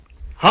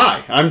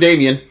Hi, I'm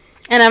Damien.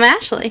 And I'm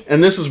Ashley.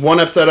 And this is one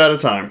episode at a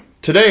time.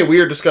 Today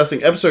we are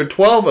discussing episode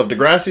 12 of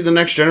Degrassi The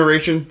Next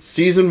Generation,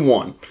 Season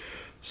 1.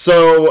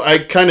 So, I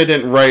kind of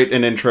didn't write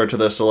an intro to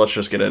this, so let's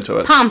just get into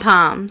it. Pom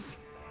Poms.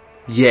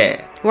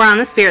 Yeah. We're on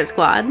the Spirit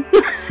Squad.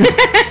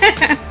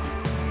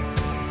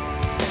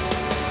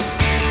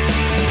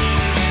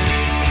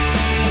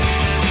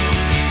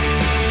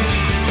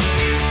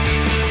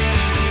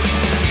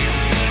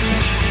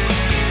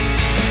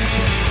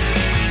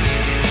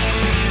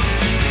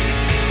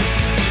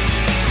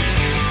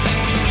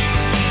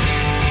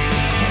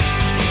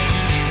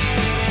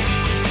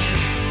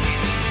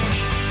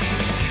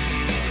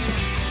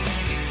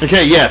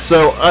 Okay, yeah,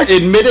 so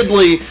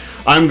admittedly,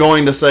 I'm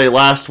going to say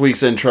last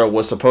week's intro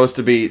was supposed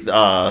to be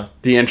the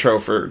intro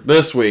for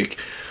this week,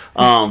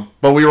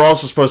 but we were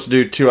also supposed to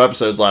do 2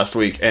 episodes last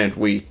week, and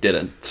we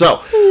didn't.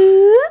 So,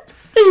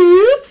 Oops.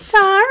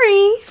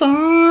 Sorry.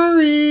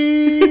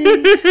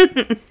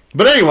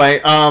 But anyway,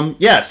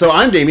 yeah, so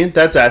I'm Damien,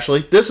 that's Ashley.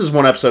 This is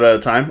one episode at a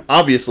time.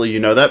 Obviously, you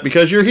know that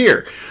because you're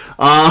here.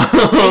 Yeah,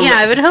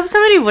 I would hope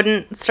somebody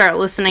wouldn't start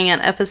listening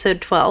at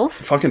episode 12.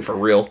 Fucking for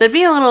real. That'd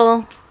be a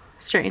little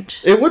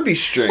strange. It would be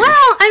strange. Well,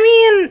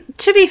 I mean,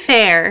 to be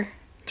fair,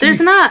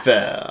 there's not...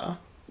 fair.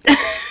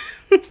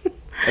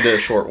 I did a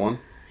short one.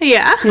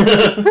 Yeah.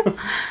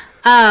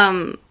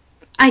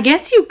 I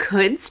guess you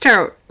could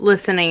start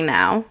listening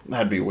now.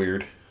 That'd be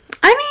weird.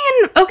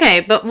 I mean,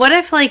 okay, but what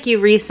if, like, you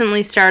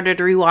recently started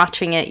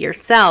rewatching it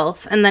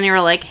yourself, and then you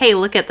were like, hey,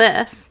 look at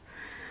this.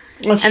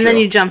 That's and true. then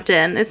you jumped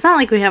in. It's not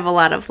like we have a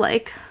lot of,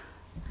 like,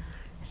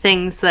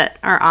 things that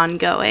are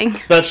ongoing.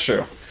 That's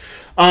true.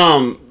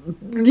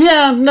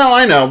 Yeah, no,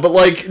 I know. But,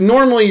 like,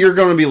 normally you're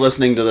going to be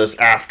listening to this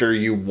after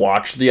you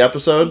watch the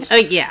episodes. Oh,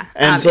 yeah.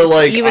 And obviously. so,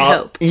 like... You would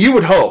hope. You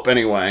would hope,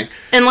 anyway.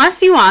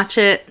 Unless you watch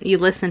it, you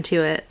listen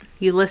to it.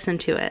 You listen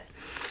to it.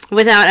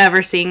 Without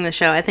ever seeing the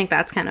show. I think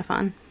that's kind of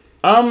fun.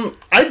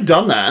 I've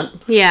done that.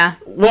 Yeah.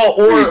 Well,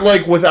 or,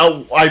 like,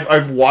 without...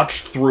 I've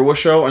watched through a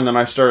show, and then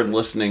I started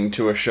listening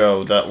to a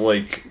show that,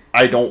 like,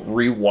 I don't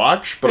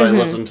rewatch, but I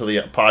listen to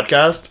the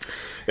podcast.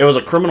 It was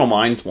a Criminal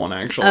Minds one,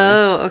 actually.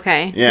 Oh,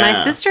 okay. Yeah. My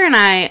sister and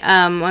I,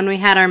 when we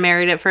had our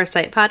Married at First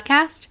Sight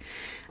podcast,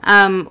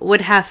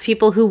 would have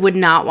people who would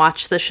not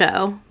watch the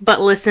show, but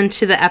listen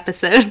to the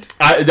episode.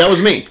 That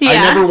was me. Yeah.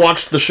 I never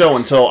watched the show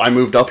until I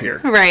moved up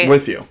here. Right.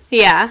 With you.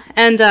 Yeah.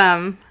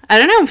 And, I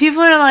don't know,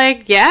 people are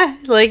like, yeah,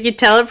 like, you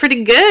tell it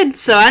pretty good,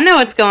 so I know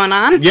what's going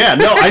on. Yeah,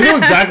 no, I knew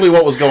exactly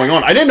what was going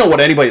on. I didn't know what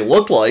anybody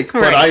looked like,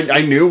 but Right. I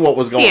knew what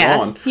was going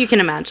on. You can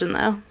imagine,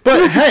 though.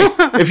 But, hey,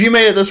 if you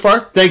made it this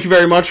far, thank you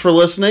very much for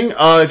listening.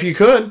 If you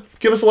could,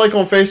 give us a like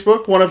on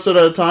Facebook, one episode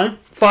at a time.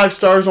 5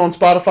 stars on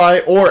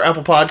Spotify or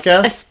Apple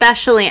Podcasts.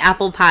 Especially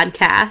Apple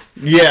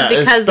Podcasts. Yeah,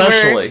 because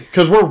especially.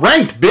 Because we're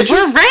ranked, bitches.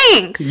 We're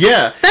ranked.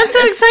 Yeah. That's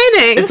so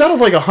exciting. It's out of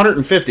like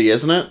 150,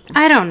 isn't it?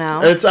 I don't know.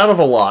 It's out of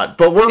a lot.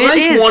 But we're ranked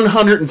is.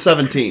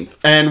 117th.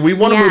 And we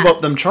want to Yeah. move up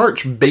them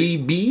charts,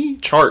 baby.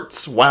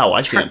 Charts. Wow,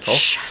 I can't talk.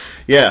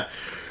 Yeah.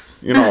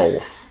 You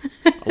know,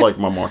 I like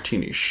my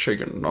martinis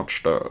shaken, not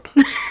stirred.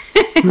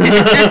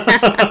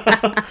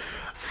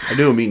 I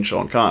do mean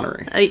Sean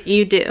Connery.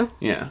 You do.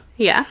 Yeah.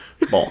 Yeah.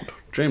 Bond.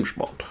 James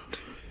Bond.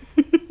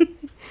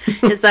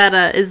 Is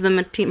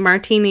the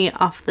martini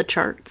off the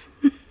charts?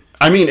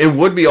 I mean, it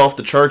would be off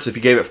the charts if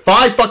you gave it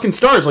 5 fucking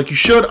stars like you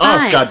should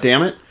us, 5.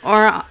 goddammit.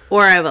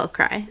 Or I will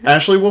cry.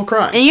 Ashley will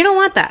cry. And you don't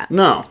want that.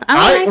 No. I'm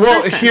a nice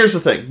person. Here's the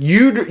thing.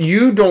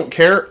 You don't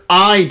care.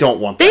 I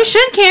don't want that. They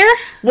should care.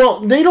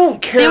 Well, they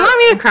don't care. They want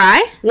me to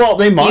cry. Well,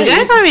 they might. You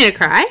guys want me to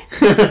cry?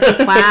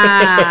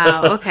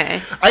 Wow.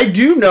 Okay. I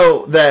do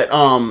know that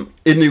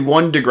in the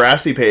one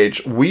Degrassi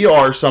page, we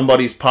are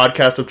somebody's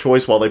podcast of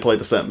choice while they play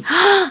The Sims.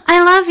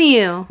 I love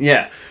you.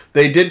 Yeah.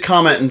 They did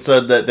comment and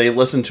said that they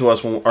listen to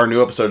us when our new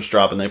episodes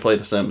drop and they play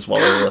The Sims while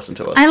they listen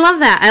to us. I love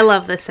that. I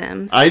love The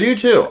Sims. I do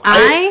too.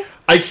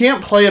 I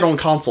can't play it on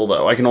console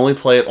though. I can only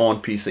play it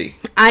on PC.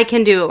 I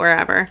can do it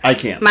wherever. I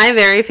can't. My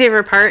very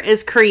favorite part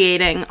is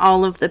creating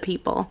all of the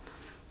people.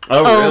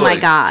 Oh, really? Oh my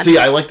god. See,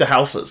 I like the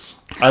houses.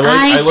 I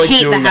like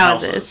hate doing the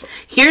houses.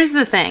 Here's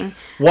the thing.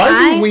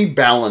 Why do we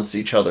balance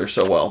each other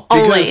so well?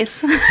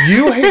 Always.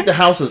 You hate the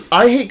houses.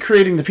 I hate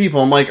creating the people.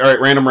 I'm like, all right,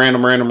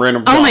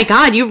 random. Oh my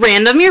god, you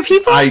random your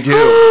people? I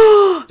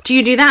do. Do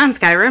you do that on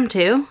Skyrim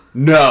too?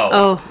 No.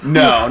 Oh.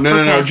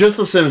 No. Just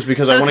The Sims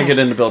because I want to Okay. get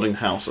into building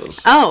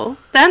houses. Oh,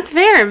 that's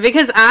fair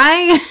because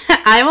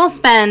I will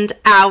spend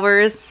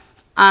hours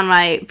on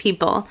my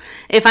people.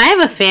 If I have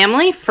a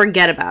family,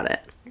 forget about it.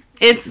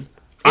 It's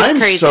I'm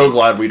crazy. so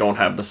glad we don't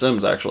have The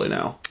Sims actually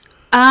now.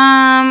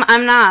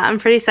 I'm not. I'm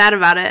pretty sad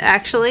about it,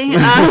 actually.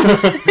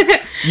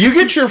 You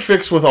get your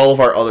fix with all of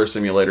our other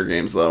simulator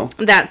games, though.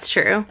 That's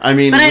true. I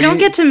mean, but I don't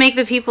get to make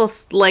the people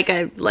like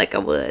I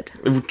would.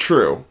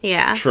 True.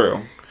 Yeah. True.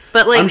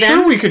 But like, I'm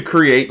sure we could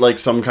create like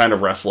some kind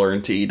of wrestler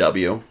in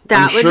TEW.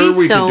 That would be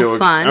so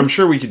fun. I'm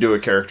sure we could do a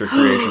character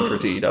creation for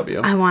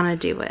TEW. I want to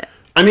do it.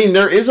 I mean,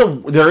 there is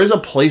a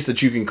place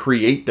that you can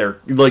create their,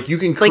 like, you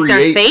can create... Like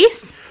their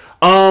face?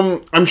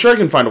 I'm sure I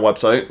can find a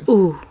website.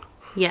 Ooh.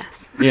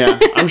 Yes. Yeah,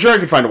 I'm sure I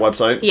could find a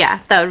website. Yeah,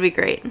 that would be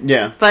great.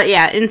 Yeah. But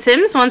yeah, in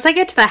Sims, once I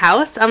get to the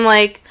house, I'm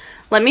like,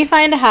 let me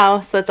find a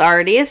house that's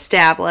already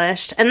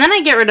established. And then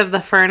I get rid of the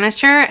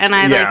furniture and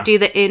I like do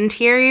the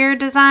interior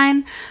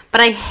design. But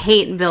I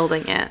hate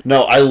building it.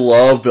 No, I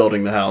love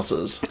building the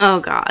houses. Oh,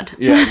 God.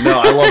 Yeah, no,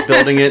 I love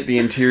building it, the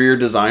interior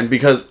design,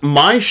 because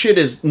my shit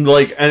is,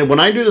 like, and when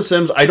I do The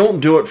Sims, I don't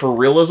do it for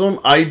realism.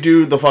 I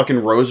do the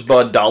fucking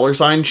rosebud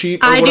 $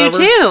 sheet or whatever. I do,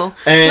 too.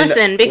 And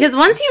listen, because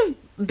once you've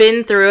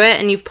been through it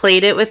and you've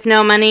played it with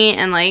no money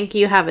and, like,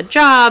 you have a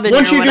job and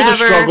once you whatever, do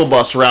the struggle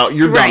bus route,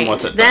 you're done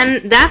with it.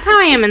 Then that's how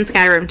I am in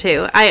Skyrim,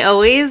 too. I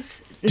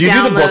always do you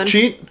do the book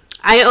cheat?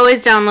 I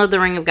always download the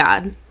Ring of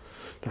God.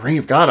 The Ring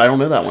of God? I don't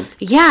know that one.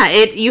 Yeah,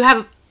 you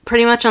have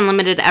pretty much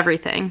unlimited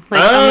everything.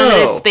 Like,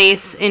 unlimited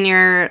space in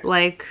your,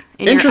 like,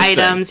 in your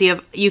items.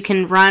 You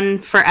can run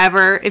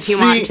forever if you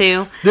want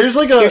to. There's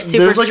like a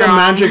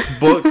magic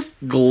book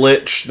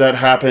glitch that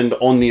happened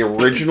on the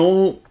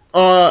original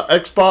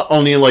Xbox,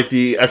 only like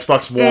the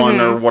Xbox One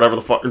or whatever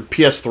the fuck,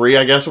 PS3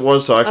 I guess it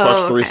was, so Xbox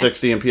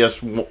 360 and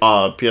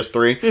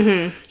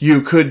PS3.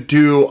 You could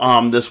do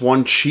this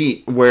one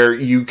cheat where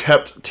you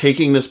kept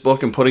taking this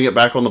book and putting it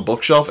back on the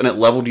bookshelf and it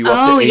leveled you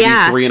up to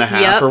 83 and a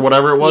half or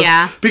whatever it was.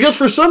 Yeah. Because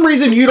for some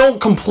reason you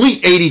don't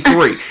complete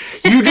 83.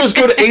 You just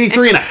go to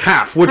 83 and a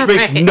half, which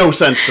makes no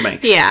sense to me.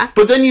 Yeah.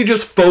 But then you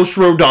just Fos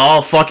Rodal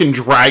a fucking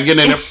dragon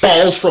and it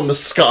falls from the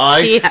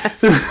sky.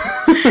 Yes.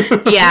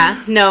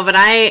 Yeah. No, but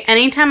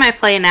anytime I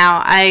play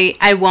now,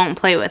 I won't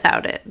play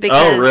without it.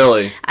 Because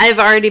really? I've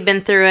already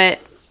been through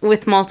it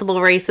with multiple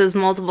races,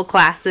 multiple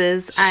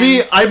classes.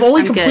 See, I've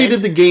only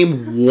completed the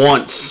game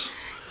once.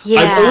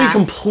 Yeah. I've only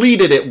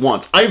completed it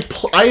once. I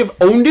have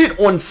owned it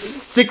on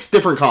 6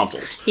 different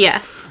consoles.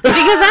 Yes.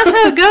 Because that's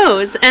how it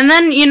goes. And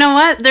then, you know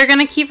what? They're going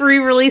to keep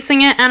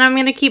re-releasing it, and I'm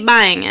going to keep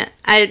buying it.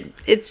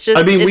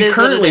 We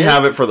currently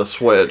have it for the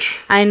Switch.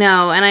 I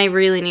know, and I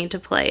really need to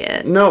play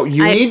it. No,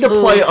 you need to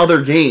play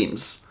other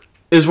games.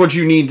 Is what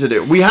you need to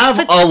do. We have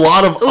a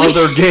lot of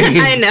other games.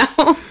 I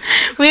know.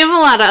 We have a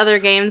lot of other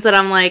games that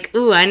I'm like,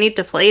 ooh, I need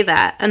to play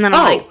that. And then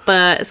I'm like,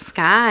 but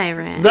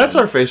Skyrim. That's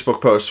our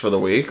Facebook post for the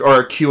week, or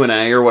our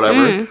Q&A or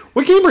whatever.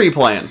 What game are you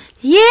playing?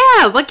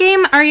 Yeah, what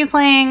game are you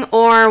playing?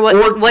 Or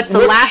what's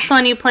the last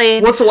one you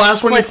played? What's the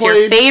last one you played? What's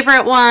your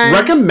favorite one?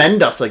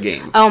 Recommend us a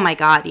game. Oh my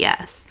god,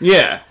 yes.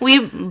 Yeah.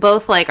 We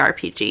both like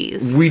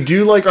RPGs. We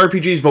do like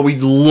RPGs, but we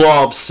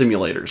love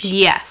simulators.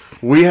 Yes.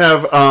 We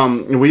have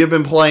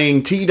been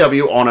playing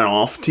TEW on and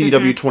off.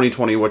 TEW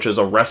 2020, which is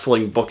a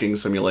wrestling booking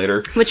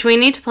simulator. Which we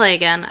need to play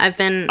again.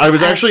 I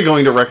was actually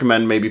going to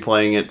recommend maybe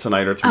playing it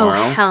tonight or tomorrow.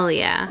 Oh, hell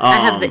yeah. I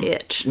have the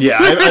itch. Yeah,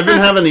 I've been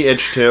having the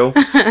itch too.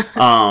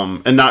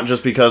 And not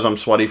just because I'm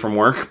sweaty from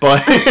work,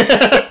 but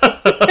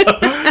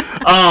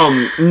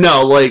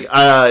no, like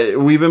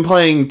we've been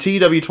playing TEW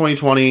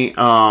 2020.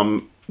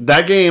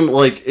 That game,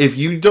 like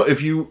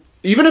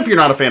even if you're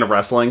not a fan of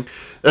wrestling,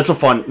 that's a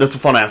fun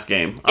ass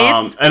game.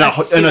 It's and a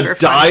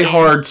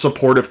diehard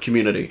supportive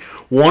community.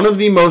 One of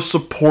the most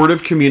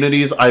supportive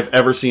communities I've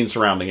ever seen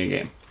surrounding a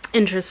game.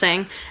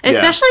 Interesting.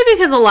 Especially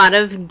because a lot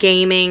of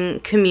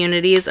gaming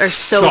communities are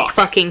so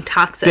fucking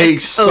toxic. They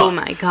suck. Oh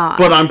my god.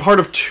 But I'm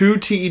part of 2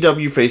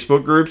 TEW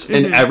Facebook groups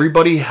and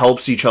everybody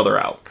helps each other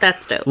out.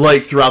 That's dope.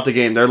 Like throughout the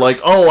game. They're like,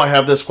 oh, I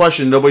have this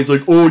question. Nobody's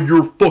like, oh,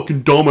 you're a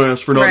fucking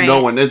dumbass for not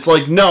knowing. It's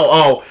like,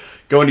 no,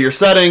 go into your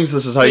settings.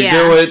 This is how you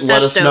do it.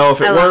 Let us know if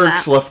it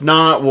works. If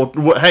not, we'll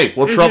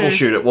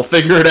troubleshoot it. We'll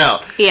figure it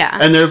out. Yeah.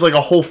 And there's like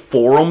a whole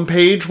forum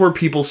page where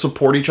people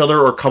support each other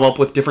or come up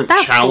with different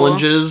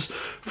challenges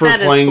for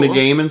playing the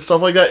game and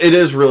stuff like that. It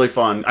is really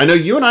fun. I know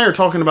you and I are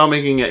talking about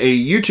making a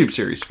YouTube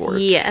series for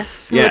it.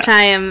 Yes, which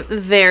I am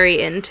very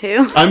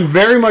into. I'm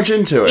very much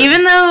into it.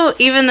 Even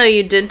though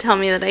you did tell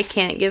me that I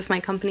can't give my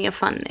company a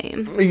fun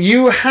name.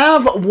 You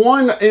have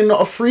one in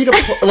a free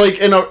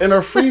in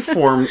a free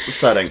form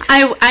setting.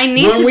 I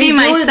need to be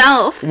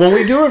myself. When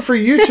we do it for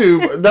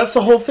YouTube, that's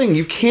the whole thing.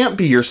 You can't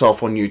be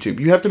yourself on YouTube.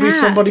 You have to be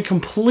somebody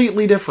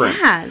completely different.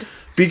 Sad.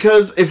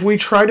 Because if we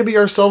try to be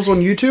ourselves on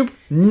YouTube,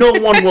 no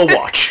one will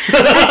watch. See,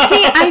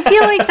 I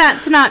feel like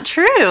that's not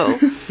true.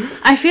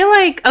 I feel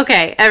like,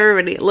 okay,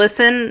 everybody,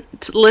 listen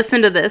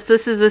to this.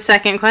 This is the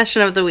second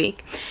question of the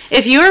week.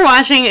 If you were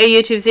watching a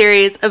YouTube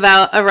series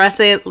about a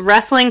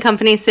wrestling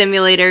company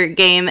simulator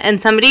game and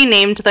somebody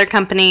named their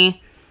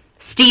company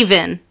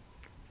Steven,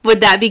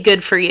 would that be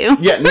good for you?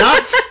 Yeah,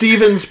 not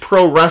Steven's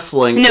Pro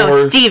Wrestling.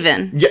 No,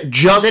 Steven. Yeah,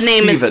 just the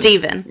name is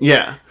Steven.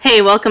 Yeah.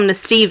 Hey, welcome to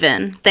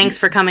Steven. Thanks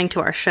for coming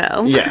to our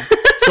show. Yeah.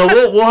 So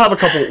we'll have a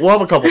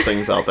couple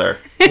things out there.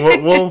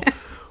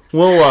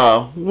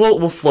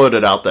 We'll float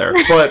it out there.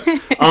 But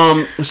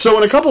so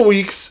in a couple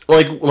weeks,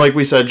 like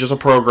we said, just a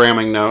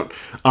programming note,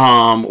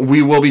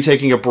 we will be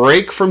taking a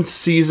break from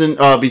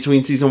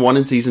between season 1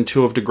 and season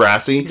 2 of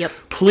Degrassi. Yep.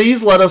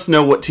 Please let us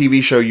know what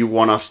TV show you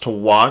want us to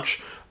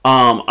watch.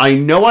 I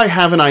know I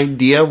have an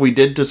idea. We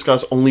did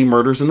discuss Only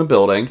Murders in the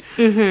Building.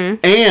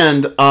 Mm-hmm.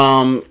 And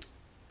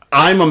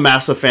I'm a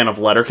massive fan of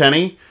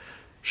Letterkenny.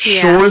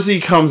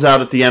 Shoresy comes out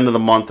at the end of the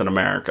month in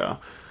America.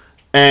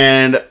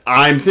 And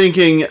I'm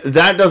thinking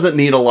that doesn't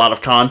need a lot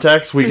of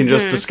context. We can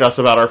just discuss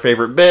about our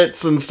favorite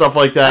bits and stuff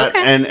like that.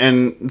 Okay.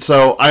 And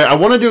so I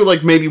want to do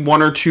like maybe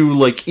one or two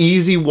like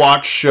easy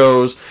watch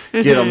shows,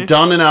 get them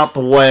done and out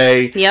the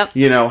way. Yep.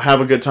 You know,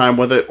 have a good time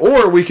with it.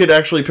 Or we could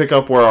actually pick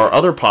up where our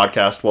other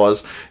podcast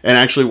was and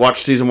actually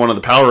watch season 1 of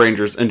the Power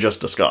Rangers and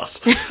just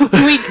discuss.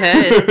 We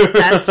could.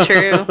 That's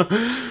true.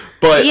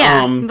 But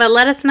yeah, but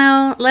let us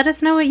know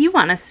what you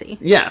want to see.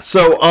 Yeah.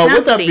 So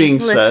with that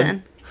being said.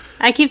 Listen.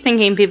 I keep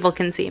thinking people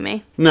can see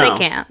me. No.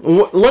 They can't.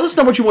 Let us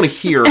know what you want to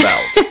hear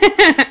about.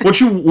 what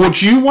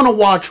you want to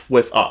watch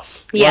with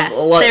us. Yes,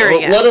 there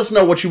we go. Let us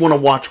know what you want to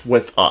watch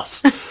with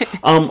us.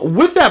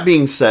 With that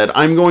being said,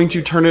 I'm going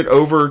to turn it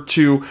over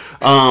to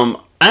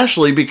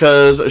Ashley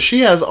because she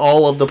has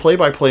all of the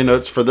play-by-play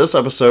notes for this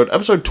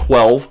episode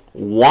 12,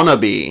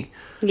 Wannabe.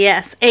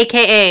 Yes,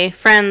 a.k.a.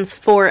 Friends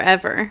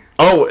Forever.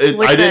 Oh,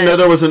 I didn't know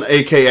there was an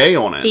AKA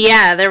on it.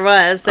 Yeah, there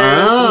was.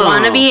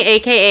 Wannabe,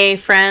 a.k.a.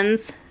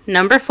 Friends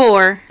Number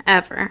 4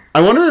 ever. I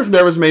wonder if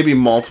there was maybe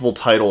multiple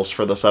titles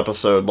for this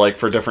episode, like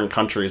for different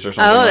countries or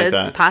something like that. Oh,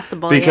 it's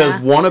possible, because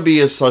yeah. Wannabe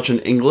is such an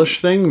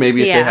English thing.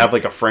 Maybe if they have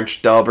like a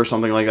French dub or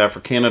something like that for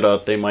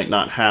Canada, they might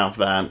not have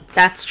that.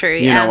 That's true,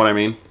 You know what I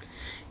mean?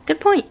 Good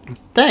point.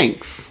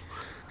 Thanks.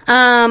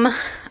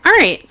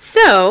 Alright,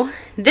 so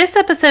this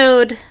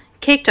episode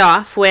kicked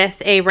off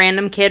with a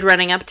random kid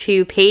running up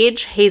to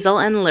Paige, Hazel,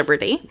 and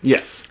Liberty.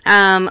 Yes.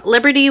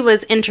 Liberty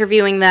was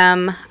interviewing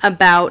them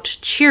about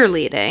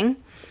cheerleading.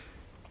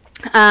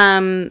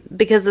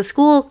 Because the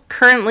school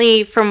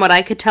currently, from what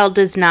I could tell,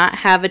 does not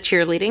have a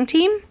cheerleading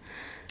team.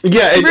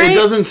 Yeah, it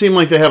doesn't seem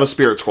like they have a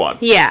spirit squad.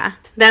 Yeah,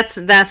 that's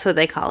what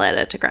they call it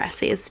at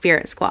Degrassi, is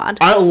spirit squad.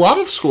 A lot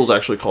of schools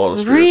actually call it a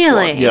spirit squad.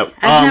 Really? Yep.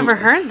 I've never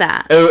heard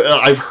that.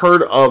 I've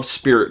heard of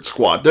spirit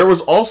squad. There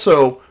was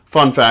also,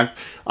 fun fact,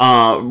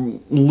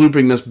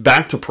 looping this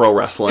back to pro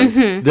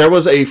wrestling, there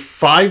was a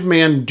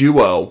 5-man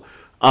duo.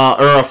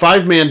 Or a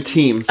 5-man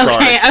team, sorry.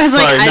 Okay, I was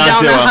I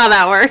don't know how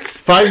that works.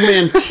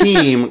 5-man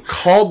team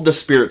called the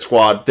Spirit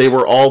Squad. They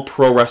were all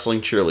pro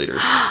wrestling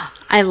cheerleaders.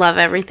 I love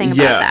everything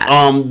about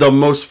that. The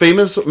most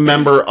famous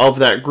member of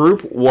that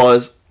group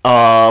was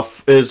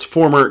is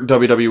former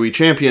WWE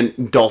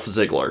champion Dolph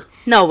Ziggler.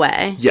 No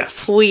way.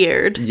 Yes.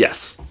 Weird.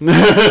 Yes.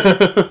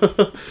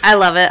 I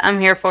love it. I'm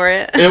here for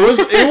it. It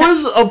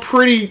was a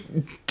pretty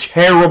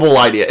terrible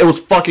idea. It was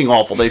fucking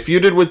awful. They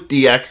feuded with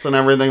DX and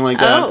everything like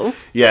that. Oh.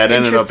 Yeah, it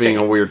ended up being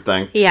a weird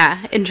thing.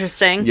 Yeah,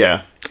 interesting.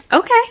 Yeah.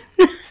 Okay.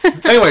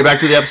 Anyway, back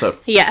to the episode.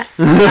 Yes.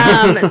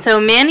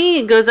 So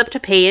Manny goes up to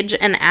Paige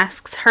and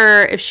asks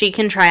her if she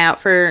can try out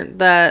for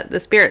the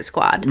Spirit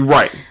Squad.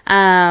 Right.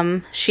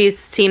 She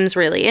seems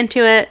really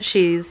into it.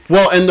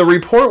 Well, and the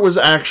report was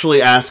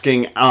actually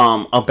asking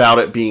about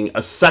it being a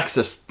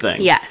sexist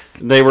thing. Yes.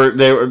 They were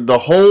the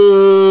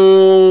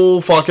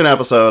whole fucking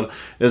episode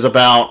is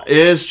about,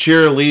 is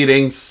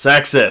cheerleading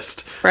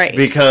sexist? Right.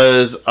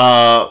 Because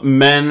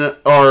men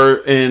are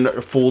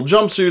in full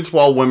jumpsuits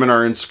while women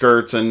are in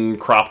skirts and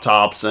crop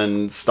tops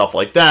and stuff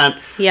like that.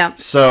 Yeah.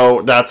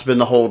 So that's been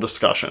the whole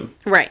discussion.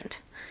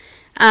 Right.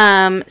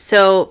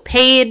 So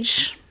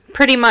Paige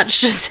pretty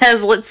much just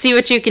says, let's see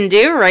what you can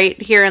do right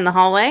here in the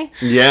hallway.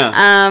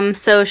 Yeah.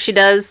 So she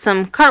does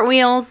some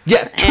cartwheels.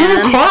 Yeah,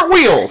 2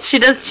 cartwheels! She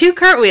does 2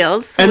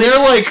 cartwheels. And they're,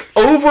 like,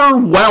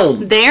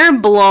 overwhelmed. They're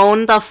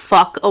blown the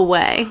fuck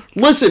away.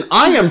 Listen,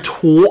 I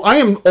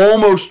am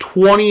almost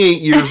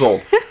 28 years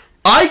old.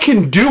 I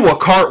can do a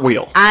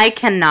cartwheel. I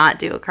cannot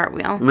do a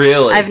cartwheel.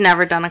 Really? I've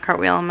never done a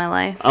cartwheel in my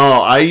life.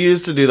 Oh, I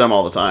used to do them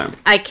all the time.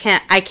 I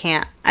can't. I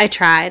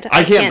tried.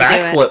 I can't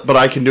backflip, but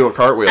I can do a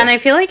cartwheel. And I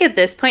feel like at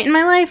this point in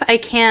my life, I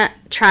can't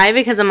try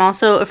because I'm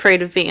also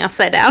afraid of being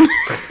upside down.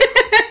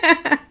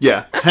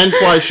 Yeah, hence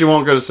why she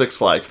won't go to Six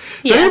Flags.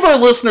 If Yes. any of our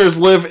listeners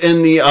live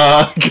in the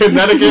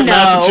Connecticut,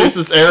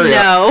 Massachusetts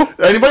area,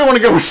 anybody want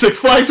to go to Six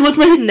Flags with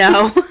me?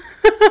 No.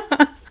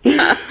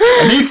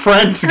 I need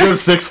friends to go to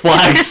Six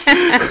Flags.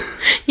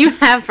 You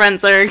have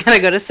friends that are going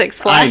to go to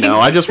Six Flags. I know,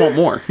 I just want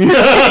more.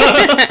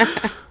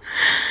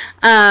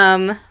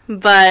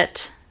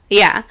 But,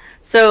 yeah.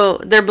 So,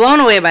 they're blown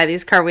away by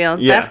these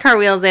cartwheels. Yeah. Best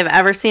cartwheels they've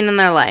ever seen in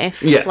their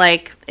life. Yeah.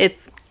 Like,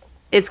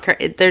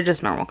 they're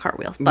just normal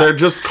cartwheels. But They're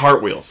just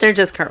cartwheels. They're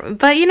just cartwheels.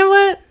 But you know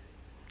what?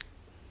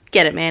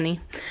 Get it,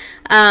 Manny.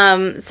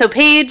 So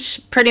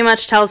Paige pretty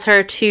much tells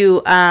her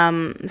to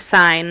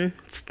sign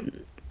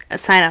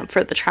up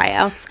for the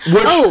tryouts.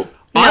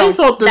 I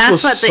thought this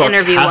was what the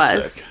interview was.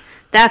 sarcastic.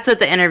 That's what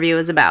the interview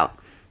was about.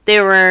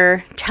 They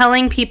were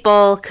telling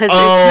people because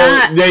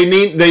it's not they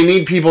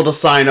need people to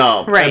sign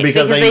up, right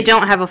because they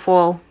don't have a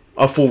full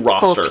roster,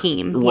 full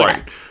team,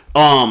 right?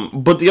 Yeah.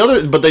 But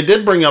they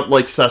did bring up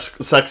like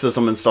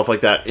sexism and stuff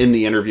like that in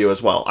the interview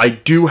as well. I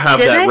do have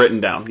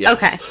written down. Yes.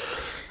 Okay.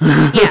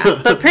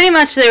 Yeah, but pretty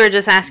much they were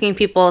just asking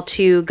people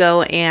to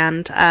go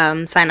and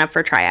sign up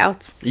for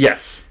tryouts.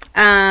 Yes.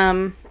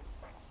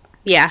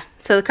 Yeah.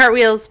 So the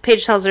cartwheels,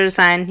 Paige tells her to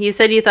sign. You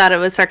said you thought it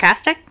was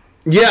sarcastic?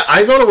 Yeah,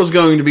 I thought it was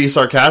going to be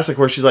sarcastic,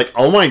 where she's like,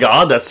 "Oh my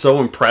god, that's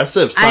so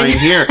impressive! Sign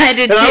here." I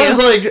did and too. I was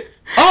like,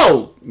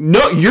 Oh,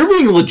 no, you're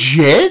being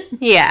legit?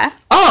 Yeah.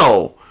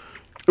 Oh.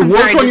 I'm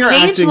sorry, does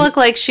Paige look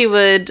like she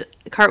would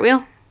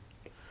cartwheel?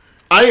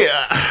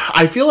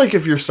 I feel like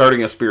if you're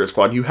starting a spirit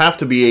squad, you have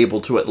to be able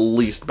to at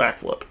least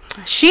backflip.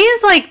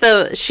 She's like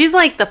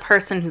the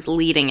person who's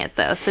leading it,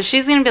 though. So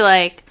she's going to be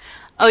like,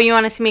 oh, you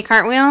want to see me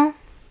cartwheel?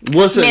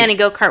 Listen, Manny,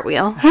 go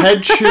cartwheel. Head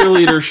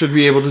cheerleader should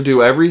be able to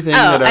do everything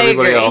that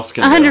everybody else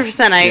can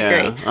 100% I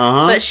agree.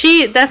 Uh-huh.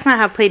 But that's not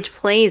how Paige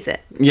plays it.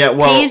 Yeah,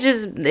 well... Paige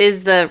is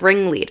the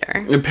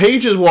ringleader. And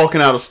Paige is walking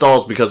out of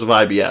stalls because of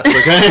IBS,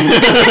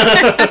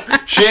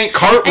 okay? She ain't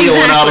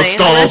cartwheeling out of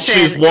stalls, listen,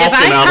 she's walking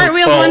out of stalls.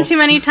 If I cartwheel one too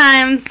many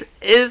times,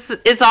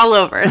 it's all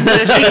over. So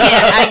she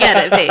can't... I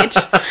get it,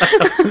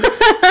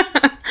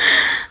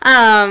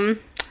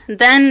 Paige.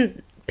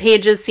 Then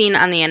Paige is seen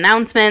on the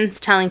announcements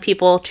telling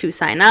people to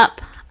sign up.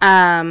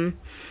 Emma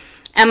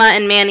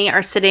and Manny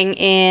are sitting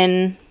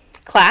in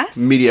class.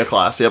 Media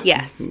class, yep.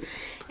 Yes.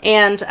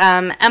 And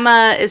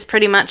Emma is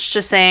pretty much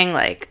just saying,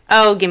 like,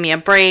 oh, give me a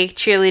break.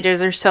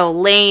 Cheerleaders are so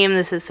lame.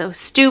 This is so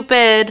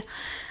stupid.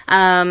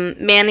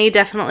 Manny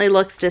definitely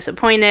looks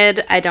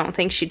disappointed. I don't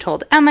think she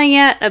told Emma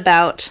yet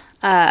about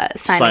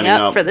signing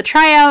up for the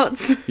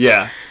tryouts.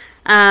 Yeah.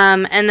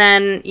 And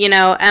then,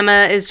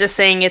 Emma is just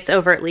saying it's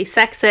overtly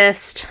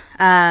sexist.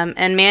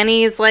 And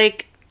Manny is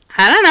like,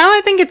 I don't know.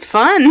 I think it's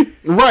fun.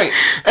 Right.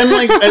 And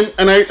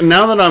I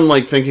now that I'm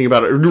like thinking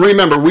about it,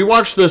 remember we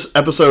watched this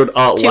episode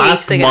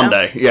last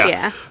Monday.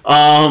 Yeah.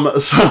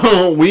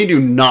 So we do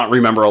not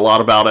remember a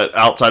lot about it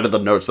outside of the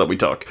notes that we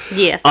took.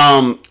 Yes.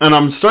 And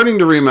I'm starting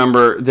to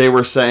remember they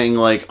were saying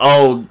like,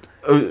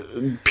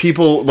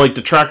 people like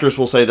detractors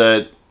will say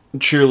that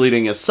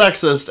cheerleading is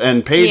sexist,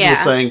 and Paige was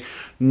saying,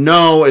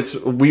 no,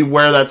 we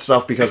wear that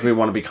stuff because we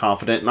want to be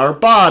confident in our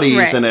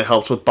bodies, and it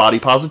helps with body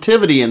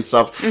positivity and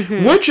stuff,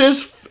 which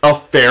is a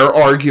fair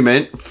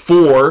argument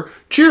for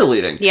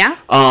cheerleading. Yeah.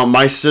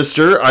 My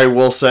sister, I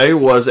will say,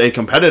 was a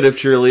competitive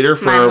cheerleader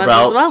for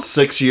about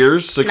 6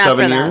 years, 7 years. Not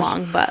for that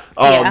long,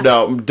 but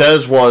no,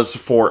 Des was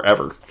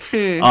forever.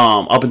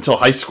 Up until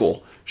high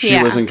school.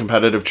 She was in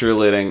competitive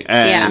cheerleading,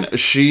 and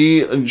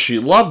she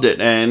loved it,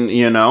 and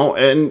you know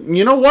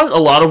what?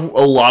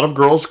 A lot of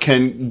girls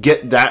can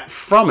get that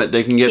from it.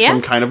 They can get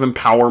some kind of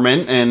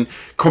empowerment and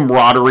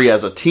camaraderie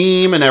as a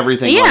team and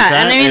everything like that.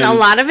 And I mean, a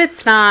lot of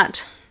it's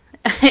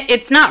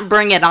not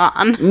bring it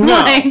on. No.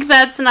 Like,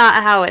 that's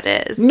not how it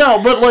is.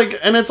 No, but like,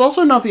 and it's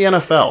also not the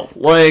NFL.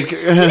 Like,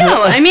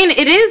 no, I mean,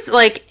 it is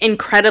like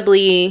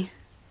incredibly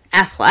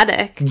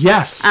athletic.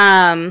 Yes.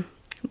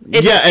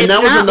 And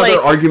that was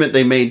another argument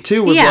they made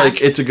too. Was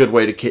like, it's a good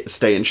way to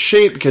stay in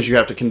shape because you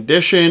have to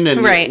condition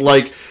and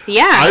like.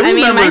 Yeah, I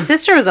mean, my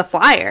sister was a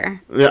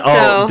flyer. Yeah. So.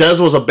 Oh,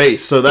 Des was a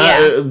base, so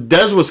that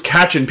Des was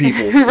catching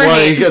people.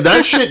 Like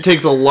that shit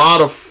takes a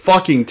lot of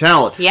fucking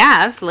talent.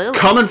 Yeah, absolutely.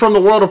 Coming from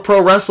the world of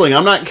pro wrestling,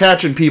 I'm not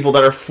catching people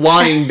that are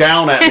flying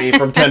down at me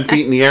from 10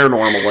 feet in the air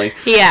normally.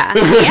 Yeah,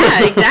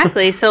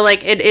 exactly. So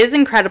like, it is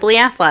incredibly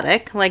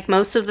athletic. Like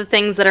most of the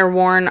things that are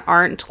worn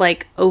aren't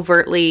like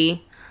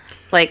overtly,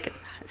 like.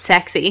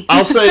 Sexy.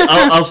 I'll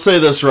say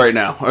this right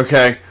now,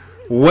 okay?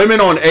 Women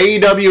on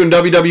AEW and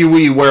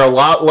WWE wear a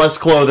lot less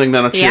clothing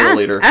than a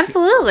cheerleader. Yeah,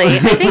 absolutely. I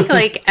think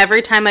like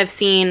every time I've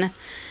seen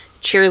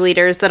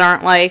cheerleaders that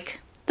aren't like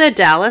the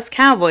Dallas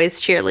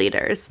Cowboys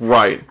cheerleaders.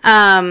 Right.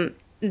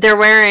 They're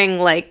wearing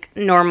like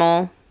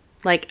normal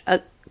like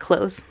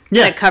clothes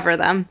that cover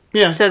them.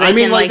 Yeah. So they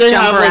can like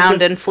jump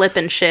around and flip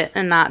and shit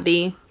and not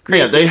be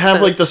crazy they have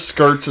exposed. like the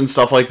skirts and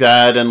stuff like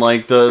that, and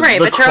like the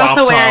but crop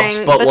tops.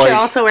 But you're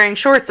also wearing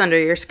shorts under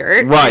your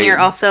skirt, right? And you're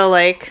also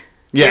like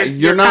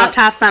your not crop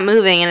top's not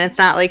moving, and it's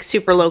not like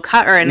super low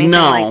cut or anything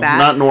like that.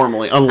 No, not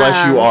normally,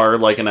 unless you are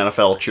like an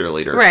NFL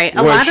cheerleader, right?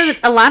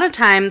 A lot of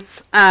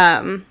times,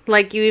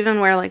 like you even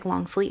wear like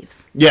long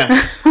sleeves.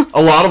 Yeah,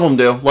 a lot of them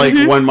do. Like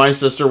when my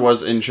sister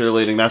was in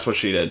cheerleading, that's what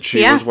she did.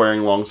 She was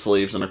wearing long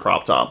sleeves and a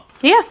crop top.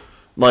 Yeah.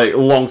 Like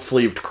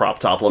long-sleeved crop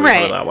top, let me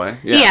put it that way.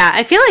 Yeah,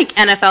 I feel like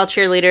NFL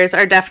cheerleaders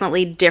are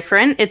definitely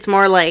different. It's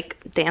more like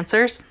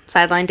dancers,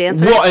 sideline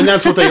dancers. Well, and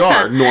that's what they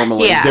are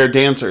normally. They're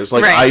dancers.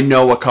 Like I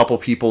know a couple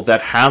people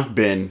that have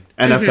been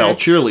NFL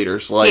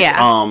cheerleaders.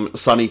 Like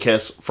Sunny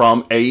Kiss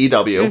from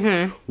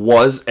AEW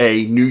was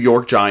a New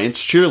York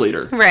Giants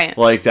cheerleader. Right.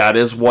 Like that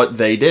is what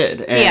they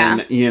did,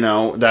 and you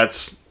know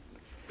that's.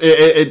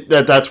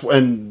 That's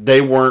when they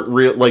weren't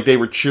real, like they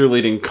were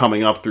cheerleading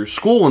coming up through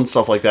school and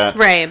stuff like that.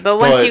 Right, but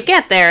once you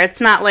get there,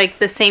 it's not like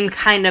the same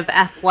kind of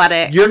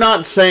athletic. You're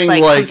not saying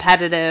like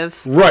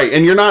competitive. Right,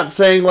 and you're not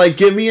saying like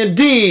give me a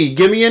D,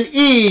 give me an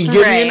E,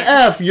 give me an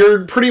F.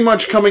 You're pretty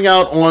much coming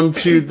out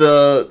onto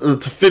the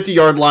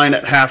 50-yard line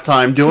at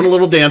halftime, doing a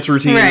little dance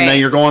routine, and then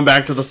you're going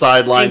back to the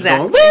sidelines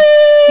going, woo!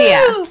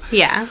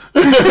 Yeah.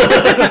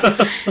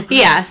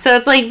 Yeah, so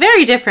it's like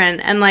very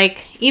different, and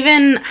like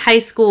even high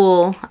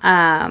school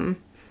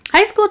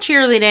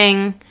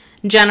cheerleading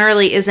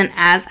generally isn't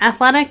as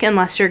athletic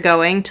unless you're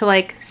going to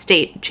like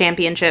state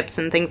championships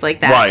and things like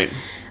that. Right.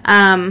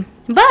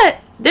 But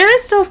there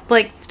is still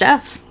like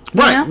stuff.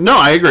 Right. You know? No,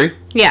 I agree.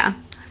 Yeah.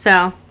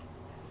 So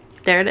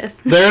There it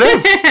is. There it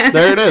is.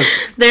 There it is.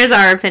 There's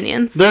our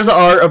opinions. There's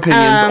our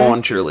opinions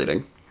on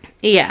cheerleading.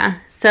 Yeah.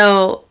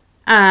 So,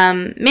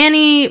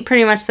 Manny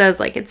pretty much says,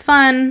 like, it's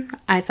fun.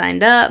 I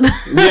signed up.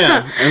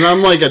 Yeah. And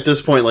I'm like, at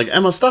this point, like,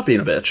 Emma, stop being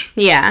a bitch.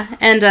 Yeah.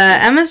 And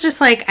Emma's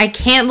just like, I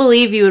can't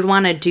believe you would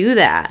want to do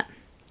that.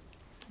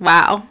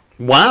 Wow.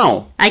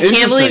 I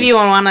can't believe you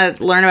would want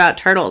to learn about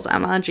turtles,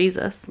 Emma.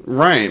 Jesus.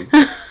 Right.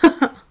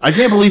 I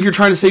can't believe you're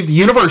trying to save the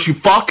universe, you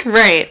fuck.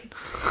 Right.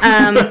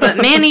 But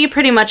Manny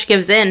pretty much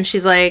gives in.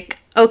 She's like,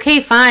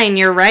 okay, fine,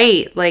 you're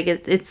right. Like,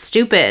 it's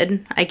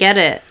stupid. I get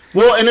it.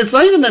 Well, and it's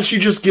not even that she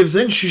just gives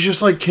in. She's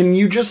just like, can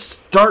you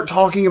just start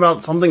talking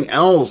about something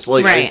else?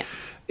 Like, right.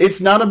 It's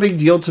not a big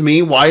deal to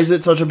me. Why is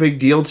it such a big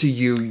deal to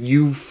you,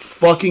 you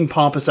fucking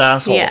pompous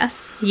asshole?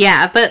 Yes.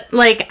 Yeah, but,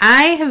 like,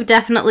 I have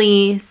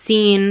definitely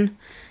seen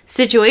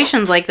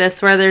situations like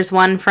this where there's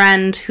one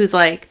friend who's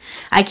like,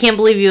 I can't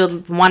believe you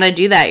would want to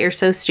do that. You're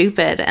so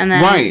stupid. And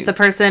then the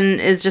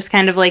person is just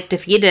kind of like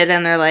defeated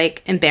and they're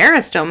like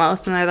embarrassed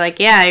almost. And they're like,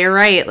 yeah, you're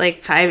right.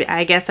 Like,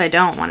 I guess I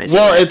don't want to do it.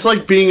 Well, it's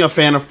like being a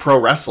fan of pro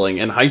wrestling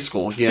in high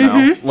school, you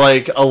know?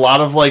 Like, a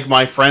lot of like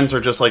my friends are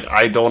just like,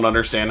 I don't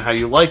understand how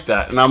you like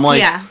that. And I'm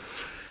like, yeah.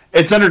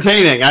 It's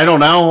entertaining. I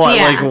don't know.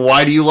 Yeah. Like,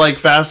 why do you like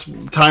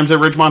Fast Times at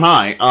Ridgemont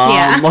High?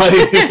 Yeah. Like,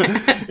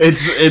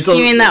 it's You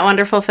mean that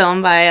wonderful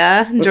film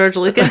by George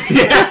Lucas?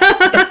 Yeah.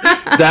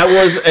 That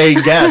was a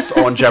guess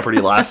on Jeopardy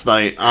last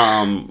night.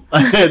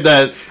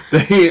 That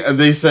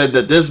they said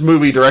that this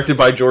movie directed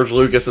by George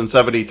Lucas in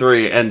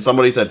 '73, and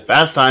somebody said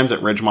Fast Times at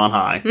Ridgemont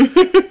High.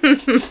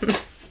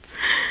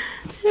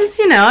 Because,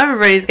 you know,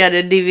 everybody's got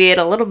to deviate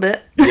a little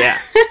bit. Yeah.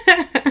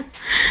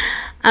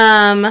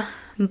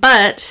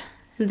 But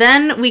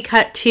then we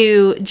cut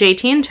to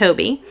JT and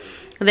Toby.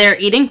 They're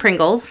eating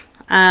Pringles,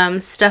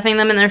 stuffing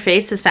them in their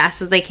face as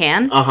fast as they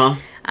can.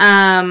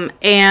 And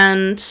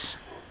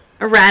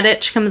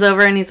Raditch comes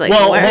over and he's like,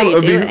 what are you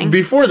doing?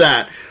 Before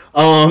that,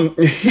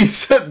 he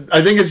said,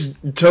 I think it's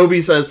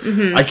Toby says,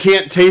 I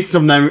can't taste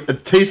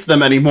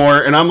them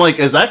anymore. And I'm like,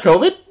 is that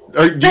COVID?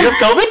 Or do you have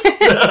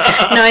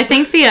COVID? No, I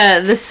think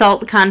the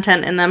salt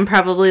content in them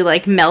probably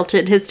like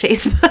melted his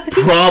taste buds.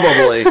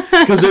 Probably,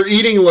 because they're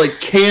eating like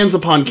cans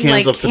upon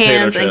cans of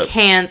potato chips. And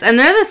cans, and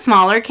they're the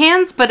smaller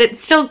cans, but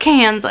it's still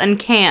cans and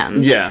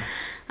cans. Yeah.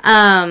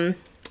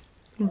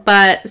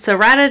 But so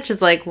Raditch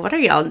is like, "What are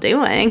y'all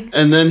doing?"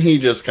 And then he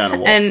just kind of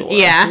walks away.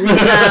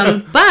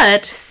 Yeah.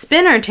 But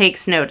Spinner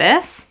takes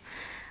notice,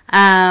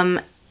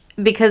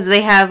 because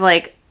they have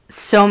like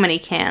so many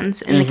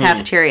cans in the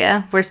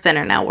cafeteria where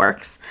Spinner now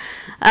works.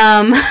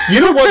 You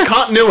know what?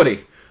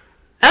 Continuity.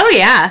 Oh,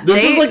 yeah.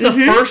 This is like the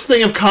first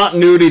thing of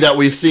continuity that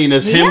we've seen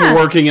is him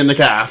working in the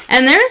caf.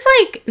 And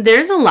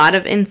there's a lot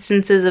of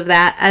instances of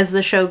that as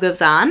the show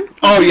goes on.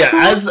 Oh, yeah.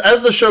 As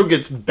the show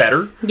gets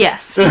better.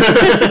 Yes.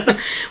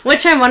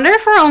 Which I wonder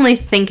if we're only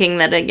thinking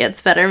that it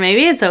gets better.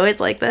 Maybe it's always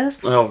like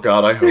this. Oh,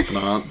 God, I hope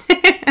not.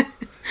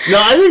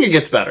 No, I think it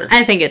gets better.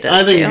 I think it does,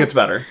 I think it gets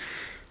better.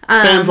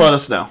 Fans, let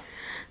us know.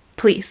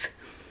 Please.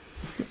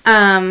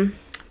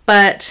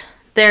 But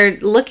they're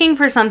looking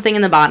for something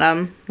in the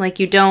bottom. Like,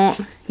 you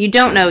don't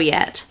know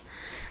yet.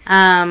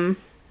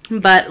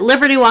 But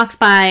Liberty walks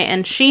by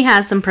and she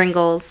has some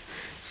Pringles.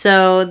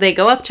 So they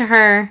go up to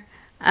her,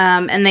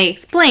 and they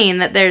explain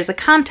that there's a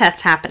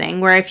contest happening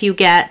where if you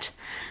get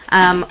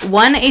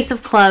one ace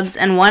of clubs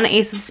and one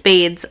ace of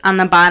spades on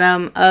the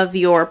bottom of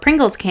your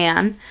Pringles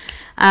can,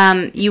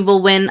 you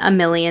will win $1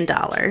 million.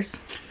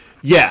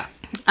 Yeah.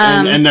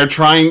 And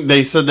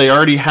they said they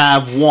already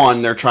have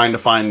one, they're trying to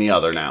find the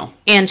other now.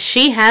 And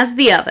she has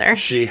the other.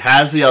 She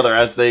has the other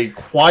as they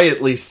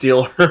quietly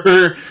steal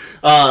her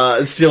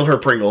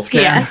Pringles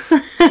can. Yes.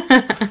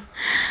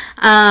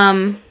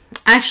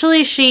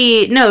 Actually,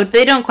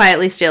 they don't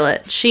quietly steal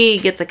it. She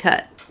gets a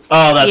cut.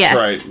 Oh, that's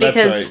right.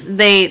 Because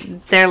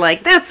they're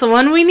like, that's the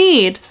one we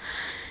need.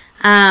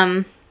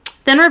 Then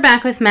we're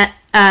back with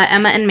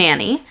Emma and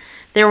Manny.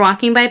 They're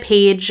walking by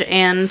Paige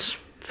and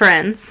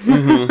friends.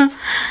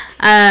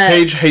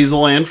 Paige,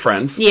 Hazel, and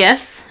friends.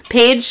 Yes.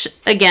 Paige,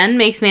 again,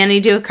 makes Manny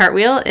do a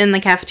cartwheel in the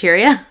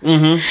cafeteria.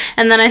 And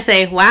then I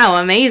say,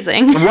 wow,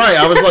 amazing. Right.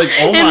 I was like,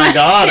 oh my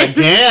God,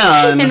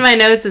 again. In my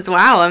notes, it's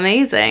wow,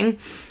 amazing.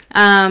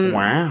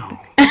 Wow.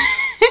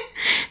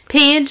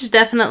 Paige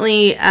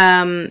definitely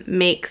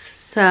makes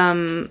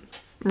some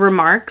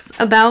remarks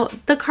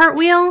about the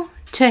cartwheel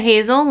to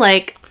Hazel,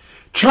 like,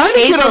 trying to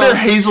get under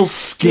Hazel's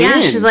skin.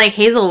 Yeah, she's like,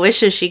 Hazel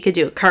wishes she could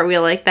do a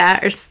cartwheel like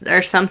that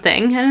or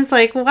something. And it's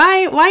like, why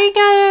you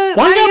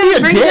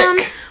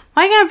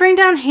gotta bring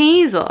down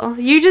Hazel?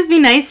 You just be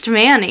nice to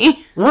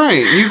Manny.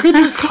 Right. You could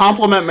just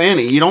compliment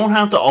Manny. You don't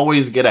have to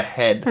always get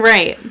ahead.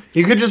 Right.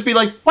 You could just be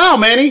like, wow,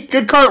 Manny,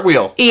 good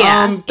cartwheel.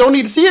 Yeah. Don't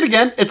need to see it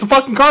again. It's a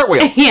fucking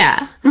cartwheel.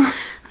 Yeah.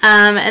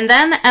 And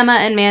then Emma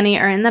and Manny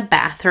are in the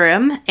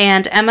bathroom,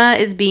 and Emma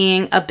is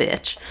being a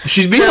bitch.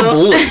 She's being a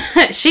bully.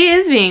 She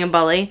is being a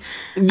bully.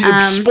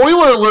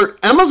 Spoiler alert,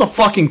 Emma's a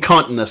fucking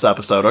cunt in this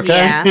episode,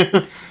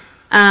 okay?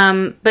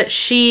 Yeah. But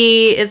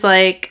she is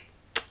like,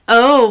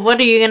 oh, what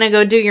are you gonna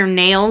go do your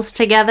nails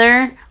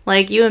together?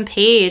 Like, you and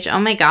Paige, oh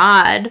my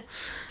God.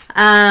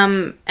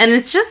 And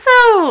it's just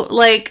so,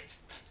 like,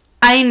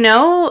 I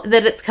know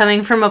that it's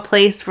coming from a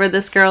place where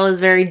this girl is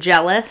very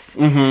jealous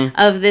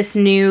of this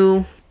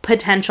new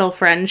potential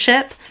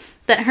friendship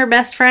that her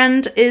best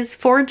friend is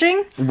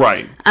forging.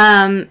 Right.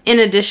 In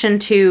addition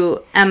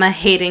to Emma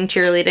hating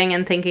cheerleading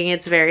and thinking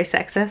it's very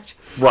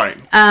sexist. Right.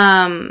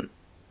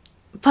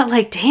 But,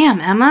 like,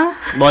 damn, Emma.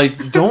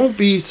 Like, don't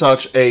be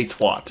such a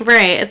twat.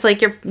 Right. It's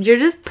like you're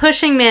just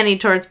pushing Manny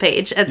towards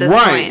Paige at this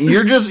point. Right.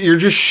 You're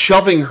just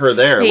shoving her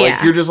there. Yeah.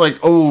 Like, you're just like,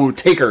 oh,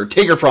 take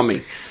her from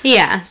me.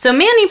 Yeah. So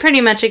Manny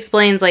pretty much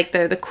explains, like,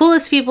 they're the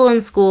coolest people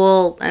in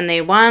school and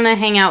they want to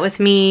hang out with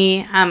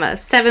me. I'm a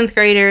 7th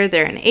grader.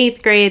 They're in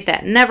 8th grade.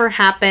 That never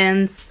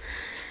happens.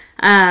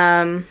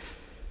 Yeah.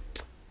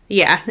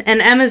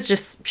 And Emma's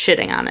just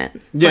shitting on it.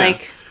 Yeah.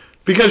 Like,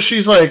 because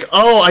she's like,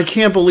 oh, I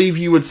can't believe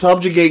you would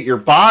subjugate your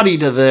body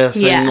to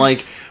this. Yes. And, like,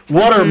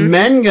 what are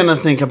men going to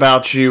think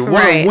about you?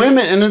 What are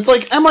women? And it's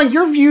like, Emma,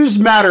 your views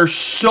matter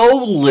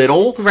so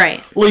little.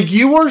 Right. Like,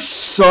 you are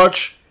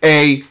such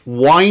a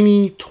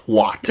whiny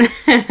twat.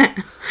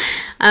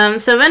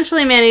 So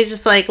eventually Manny's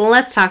just like,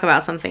 let's talk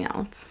about something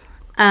else.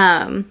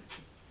 Yeah.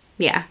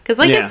 Because,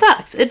 like, it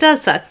sucks. It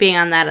does suck being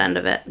on that end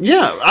of it.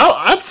 Yeah,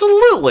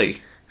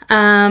 absolutely.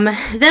 Then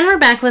we're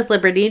back with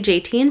Liberty,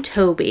 JT, and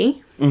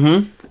Toby.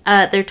 Mm-hmm.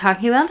 They're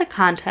talking about the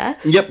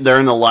contest. Yep, they're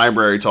in the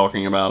library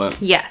talking about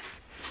it.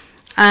 Yes.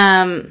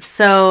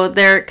 So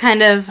they're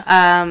kind of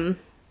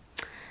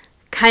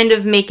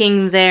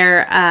making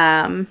their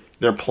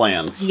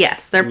plans.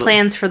 Yes, their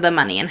plans for the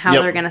money and how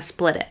they're going to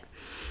split it.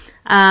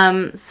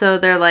 So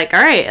they're like,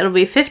 all right, it'll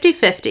be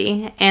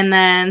 50-50. And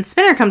then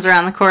Spinner comes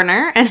around the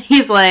corner and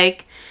he's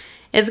like,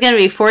 it's going to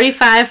be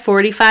 45,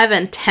 45,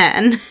 and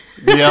 10.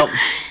 Yep.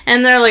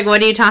 And they're like,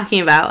 what are you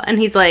talking about? And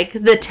he's like,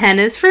 the 10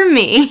 is for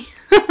me.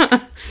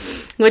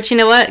 Which, you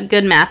know what?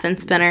 Good math in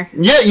Spinner.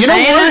 Yeah, you know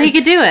I what? know he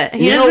could do it.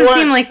 He doesn't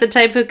seem like the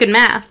type who could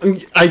math.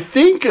 I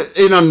think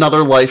in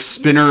another life,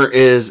 Spinner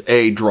is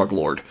a drug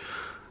lord.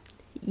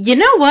 You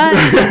know what?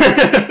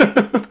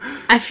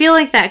 I feel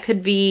like that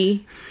could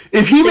be.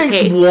 If he makes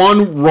case.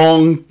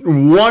 one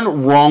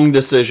wrong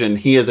decision,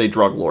 he is a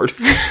drug lord.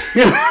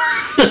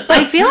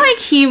 I feel like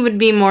he would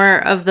be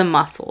more of the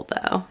muscle,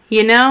 though.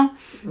 You know?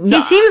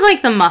 He seems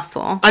like the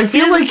muscle. He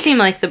doesn't seem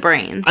like the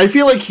brains. I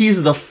feel like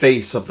he's the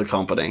face of the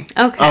company.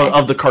 Okay.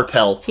 Of the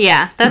cartel.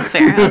 Yeah, that's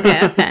fair.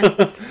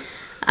 Okay.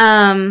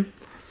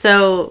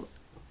 So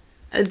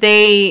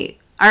they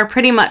are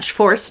pretty much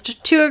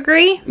forced to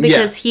agree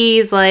because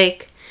he's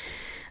like,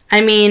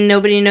 I mean,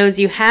 nobody knows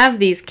you have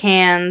these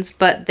cans,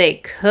 but they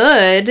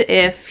could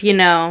if, you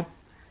know,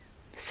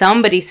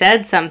 somebody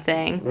said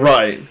something.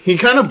 Right. He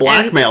kind of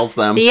blackmails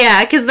them.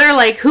 Yeah, because they're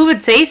like, who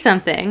would say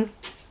something?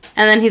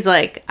 And then he's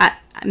like,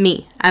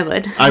 me. I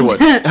would.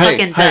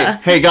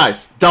 Hey,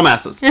 guys.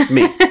 Dumbasses.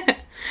 Me.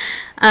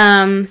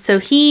 So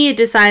he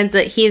decides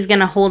that he's going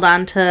to hold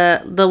on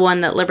to the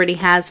one that Liberty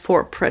has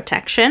for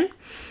protection.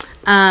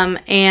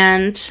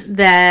 And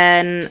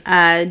then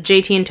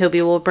JT and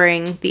Toby will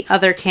bring the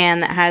other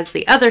can that has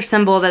the other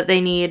symbol that they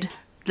need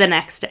the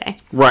next day.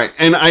 Right.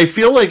 And I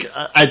feel like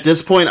at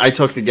this point I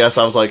took the guess.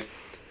 I was like,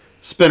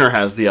 Spinner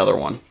has the other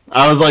one.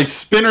 I was like,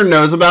 Spinner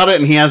knows about it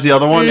and he has the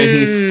other one and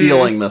he's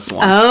stealing this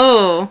one.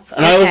 Oh.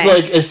 And I was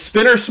like, is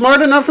Spinner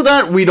smart enough for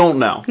that? We don't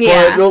know.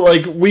 Yeah. But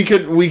like we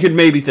could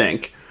maybe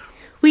think.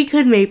 We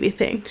could maybe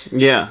think.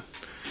 Yeah.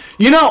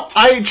 You know,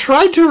 I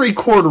tried to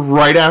record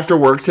right after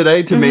work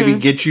today to maybe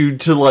get you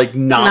to, like,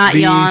 not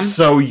be yawn.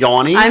 So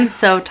yawny. I'm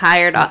so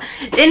tired. And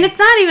it's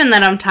not even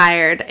that I'm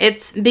tired.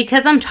 It's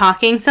because I'm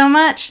talking so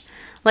much.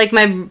 Like,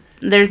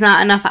 there's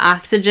not enough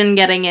oxygen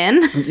getting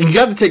in. You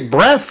got to take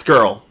breaths,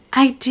 girl.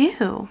 I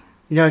do.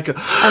 You got to go.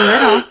 A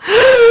little.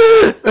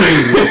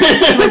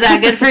 Was that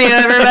good for you,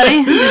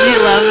 everybody? Did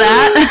you love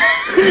that?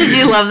 Did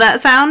you love that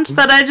sound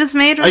that I just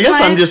made? I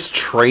guess I'm just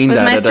trained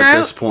at it at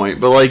this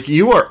point. But, like,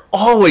 you are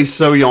always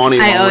so yawny.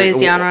 I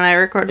always yawn when I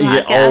record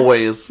podcasts. Yeah,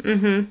 always.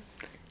 Mm-hmm.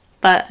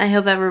 But I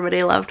hope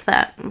everybody loved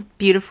that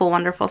beautiful,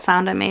 wonderful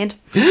sound I made.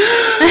 Then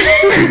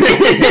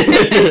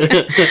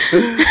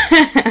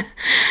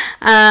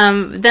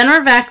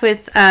we're back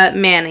with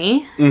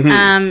Manny.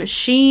 Mm-hmm.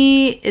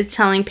 She is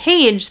telling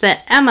Paige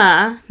that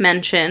Emma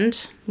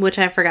mentioned, which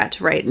I forgot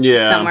to write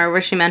somewhere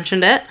where she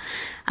mentioned it.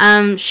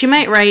 She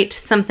might write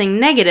something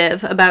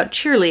negative about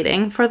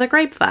cheerleading for the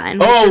Grapevine,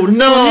 which is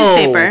a school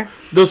newspaper.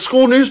 The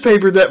school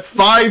newspaper that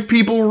 5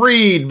 people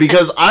read,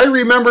 because I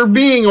remember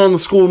being on the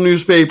school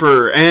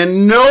newspaper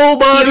and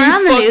nobody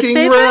fucking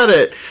read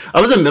it.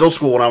 I was in middle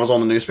school when I was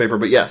on the newspaper,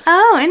 but yes.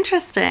 Oh,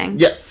 interesting.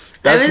 Yes.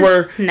 That's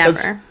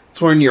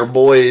when your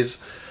boys'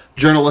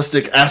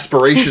 journalistic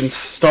aspirations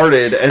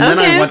started, and then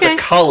I went to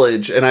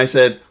college and I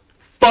said,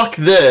 fuck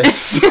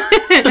this.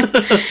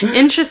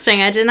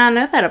 Interesting. I did not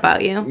know that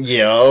about you.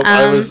 Yeah,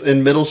 I was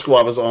in middle school.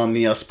 I was on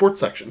the sports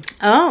section.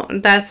 Oh,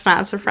 that's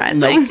not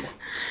surprising. Nope.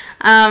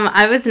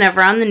 I was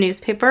never on the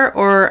newspaper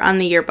or on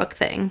the yearbook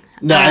thing.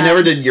 No, I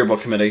never did yearbook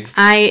committee.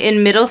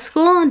 In middle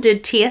school,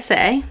 did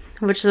TSA,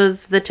 which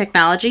was the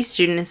Technology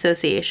Student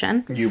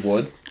Association. You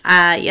would?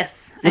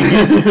 Yes, I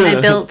did.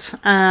 I built,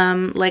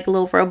 like,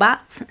 little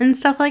robots and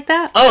stuff like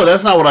that. Oh,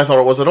 that's not what I thought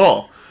it was at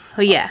all.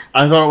 Oh, yeah.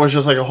 I thought it was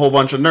just, like, a whole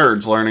bunch of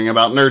nerds learning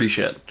about nerdy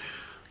shit.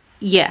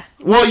 Yeah.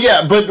 Well,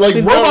 yeah, but, like,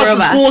 robots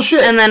is cool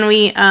shit. And then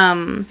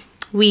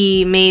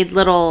we made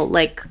little,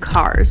 like,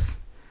 cars.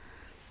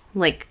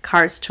 Like,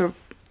 cars to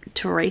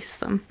race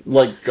them.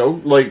 Like, little,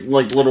 like,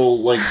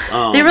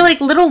 They were,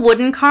 like, little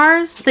wooden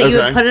cars that you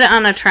would put it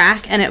on a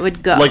track and it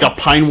would go. Like a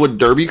Pinewood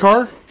Derby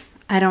car?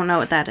 I don't know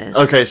what that is.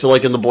 Okay, so,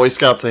 like, in the Boy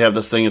Scouts, they have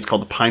this thing, it's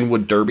called the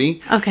Pinewood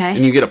Derby. Okay.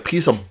 And you get a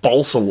piece of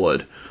balsa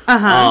wood.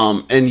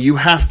 And you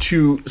have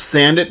to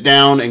sand it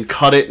down and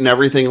cut it and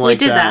everything like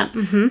that.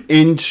 We did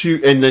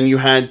that. And then you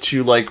had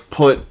to, like,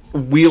 put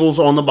wheels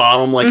on the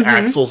bottom, like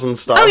axles and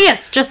stuff. Oh,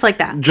 yes, just like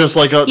that. Just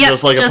like a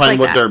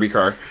Pinewood Derby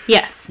car.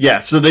 Yes. Yeah,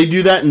 so they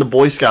do that in the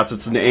Boy Scouts.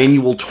 It's an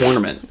annual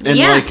tournament. And,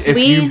 like, if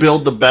you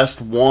build the best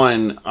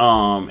one,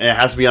 it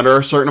has to be under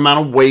a certain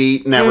amount of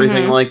weight and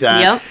everything like that.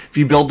 Yep. If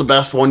you build the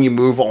best one, you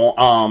move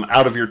on,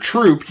 out of your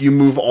troop, you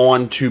move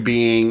on to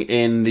being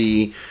in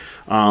the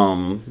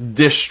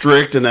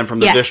district, and then from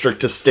the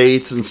district to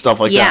states and stuff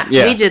like that.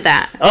 Yeah, we did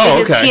that.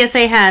 Oh, because okay.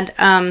 TSA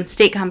had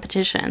state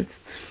competitions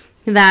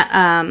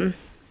that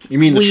you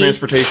mean the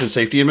Transportation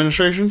Safety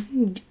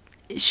Administration?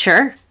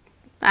 Sure.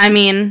 I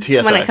mean,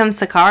 TSA. When it comes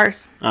to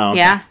cars. Oh, okay.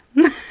 Yeah.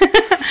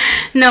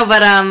 No,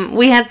 but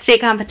we had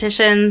state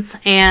competitions,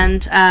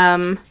 and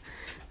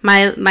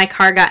my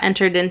car got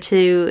entered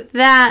into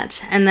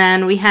that, and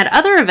then we had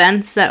other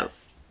events that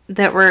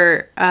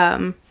were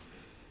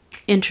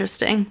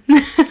interesting.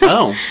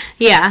 Oh.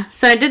 Yeah.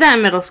 So I did that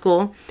in middle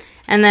school,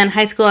 and then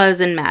high school I was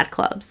in Mad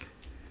Clubs.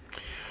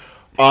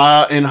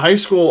 In high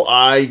school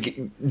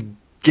I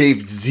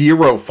gave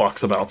zero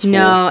fucks about school.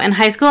 No, in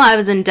high school I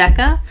was in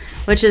DECA,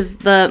 which is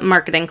the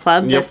marketing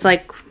club. Yep. That's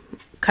like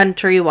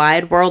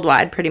countrywide,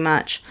 worldwide, pretty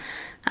much.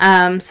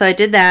 So I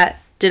did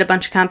that, did a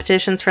bunch of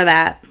competitions for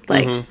that,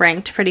 like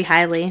ranked pretty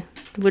highly,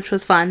 which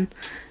was fun.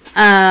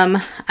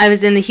 I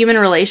was in the Human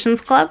Relations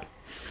Club.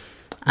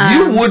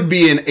 You would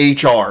be in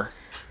HR.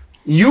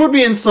 You would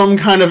be in some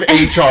kind of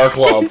HR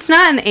club. It's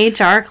not an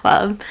HR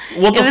club.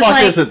 What the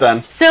fuck is it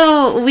then?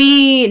 So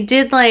we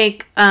did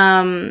like,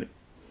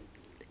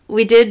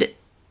 we did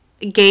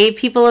gay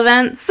people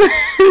events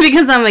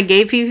because I'm a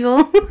gay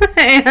people.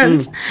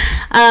 And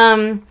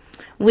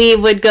we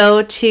would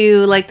go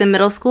to like the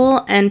middle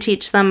school and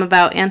teach them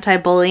about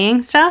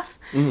anti-bullying stuff.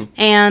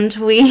 And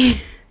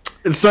we...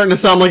 It's starting to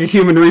sound like a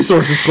human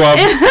resources club.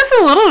 It was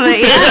a little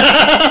bit,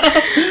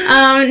 yeah.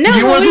 No,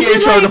 you were the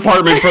HR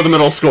department for the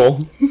middle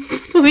school.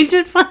 We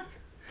did fun.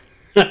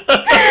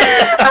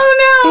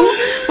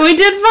 Oh no, we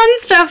did fun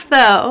stuff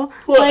though.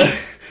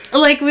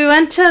 Like we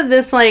went to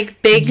this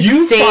like big.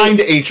 You find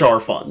HR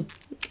fun.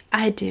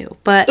 I do,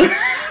 but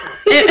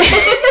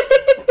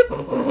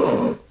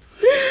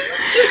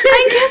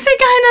I guess it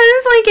kind of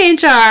is like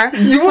HR.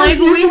 You like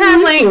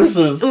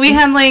resources. We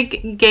had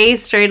like gay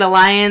straight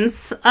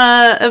alliance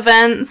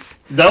events.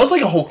 That was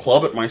like a whole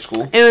club at my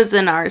school. It was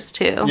in ours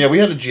too. Yeah, we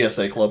had a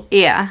GSA club.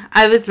 Yeah,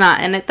 I was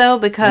not in it though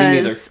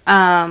because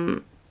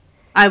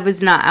I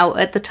was not out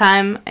at the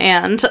time,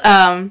 and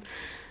a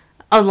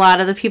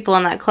lot of the people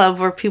in that club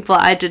were people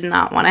I did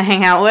not want to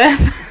hang out with.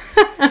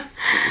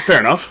 Fair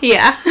enough.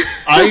 Yeah.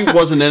 I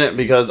wasn't in it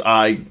because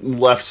I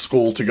left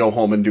school to go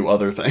home and do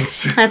other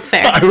things. That's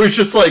fair. I was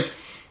just like,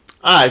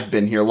 I've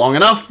been here long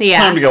enough. Yeah.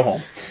 Time to go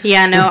home.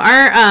 Yeah, no,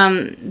 our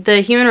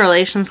the Human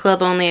Relations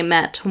Club only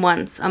met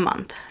once a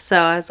month, so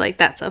I was like,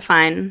 that's a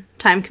fine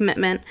time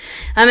commitment.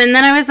 And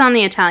then I was on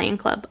the Italian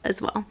Club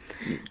as well.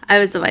 I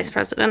was the vice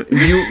president.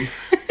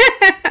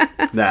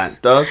 That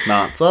does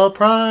not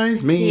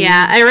surprise me.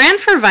 Yeah, I ran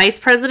for vice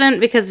president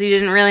because you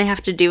didn't really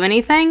have to do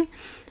anything.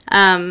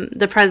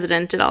 The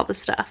president did all the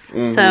stuff,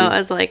 so I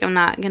was like, I'm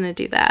not gonna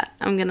do that.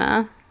 I'm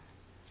gonna.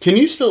 Can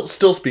you still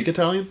speak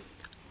Italian?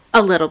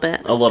 A little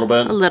bit. A little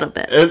bit? A little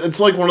bit. It's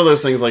like one of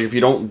those things, like, if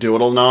you don't do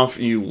it enough,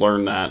 you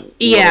learn that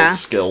little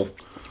skill.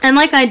 And,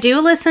 like, I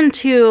do listen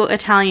to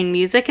Italian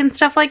music and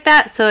stuff like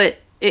that, so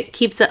it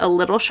keeps it a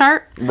little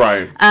sharp.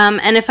 Right.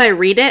 And if I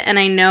read it and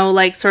I know,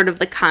 like, sort of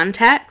the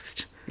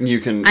context, I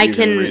can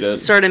read it.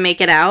 Sort of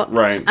make it out.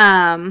 Right.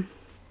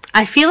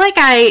 I feel like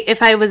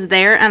if I was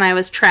there and I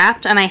was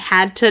trapped and I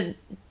had to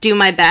do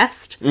my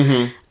best,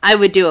 I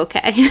would do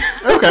okay.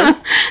 Okay.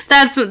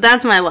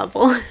 That's my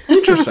level.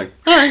 Interesting.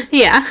 All right.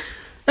 Yeah.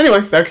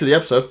 Anyway, back to the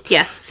episode.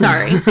 Yes,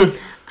 sorry.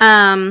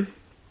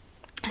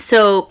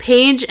 So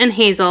Paige and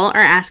Hazel are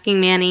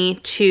asking Manny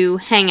to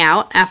hang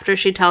out after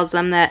she tells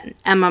them that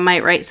Emma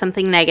might write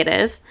something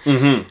negative.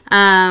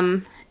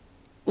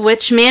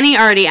 Which Manny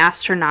already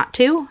asked her not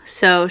to,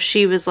 so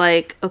she was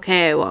like,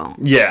 okay, I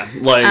won't. Yeah,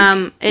 like...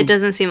 it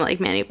doesn't seem like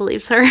Manny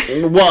believes her.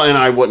 Well, and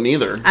I wouldn't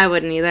either. I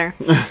wouldn't either.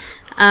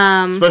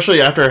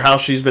 Especially after how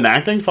she's been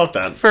acting? Fuck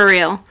that. For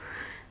real.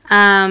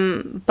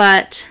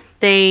 But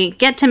they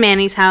get to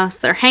Manny's house,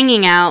 they're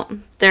hanging out,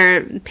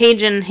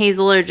 Paige and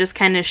Hazel are just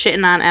kind of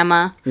shitting on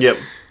Emma. Yep.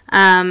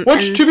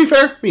 Which, to be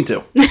fair, me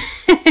too.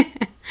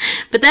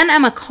 But then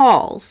Emma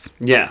calls.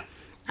 Yeah.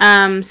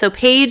 So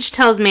Paige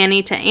tells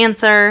Manny to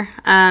answer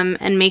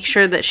and make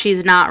sure that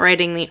she's not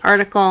writing the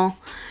article.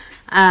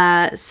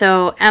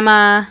 So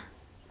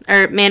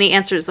Manny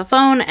answers the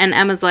phone, and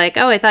Emma's like,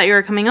 oh, I thought you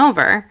were coming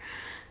over.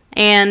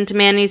 And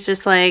Manny's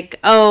just like,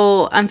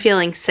 oh, I'm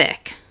feeling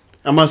sick.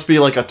 It must be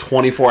like a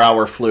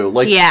 24-hour flu.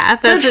 Like, yeah,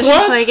 that's what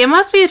she's like. It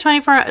must be a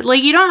 24-hour...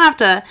 Like, you don't have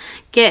to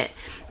get...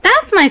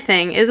 That's my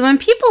thing, is when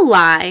people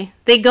lie,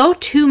 they go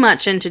too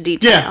much into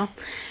detail.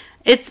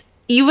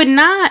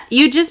 Yeah.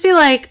 You'd just be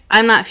like,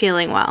 I'm not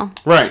feeling well.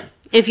 Right.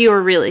 If you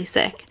were really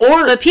sick.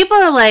 But people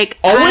are like,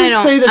 always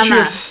say that you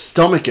have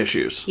stomach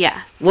issues.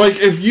 Yes. Like,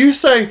 if you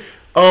say...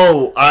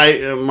 Oh,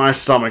 my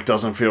stomach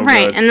doesn't feel good.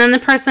 Right, and then the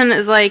person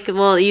is like,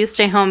 well, you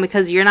stay home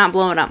because you're not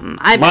blowing up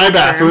my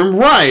bathroom.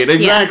 Right,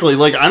 exactly. Yes.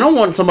 Like, I don't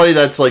want somebody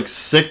that's, like,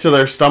 sick to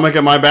their stomach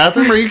in my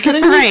bathroom. Are you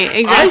kidding me? Right,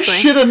 exactly. I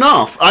shit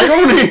enough. I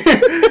don't need...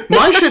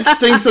 My shit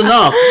stinks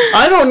enough.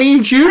 I don't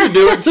need you to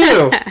do it,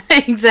 too.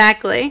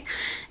 Exactly.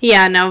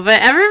 Yeah, no,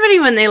 but everybody,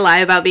 when they lie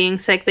about being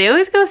sick, they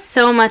always go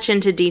so much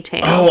into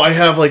detail. Oh, I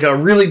have, like, a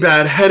really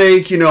bad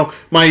headache,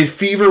 my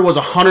fever was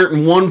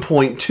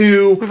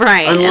 101.2.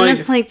 Right, and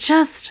it's like,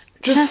 just,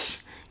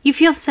 you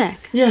feel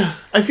sick. Yeah,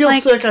 I feel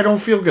sick, I don't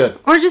feel good.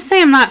 Or just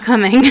say I'm not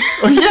coming.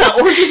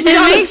 Yeah, or just be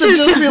honest and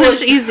just be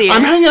like, easier.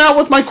 I'm hanging out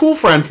with my cool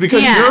friends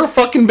because you're a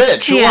fucking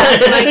bitch. Yeah,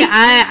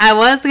 I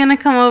was gonna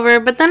come over,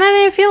 but then I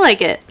didn't feel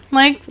like it.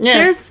 Like,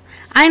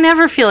 I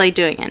never feel like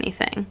doing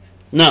anything.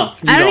 No,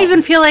 I don't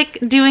even feel like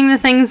doing the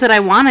things that I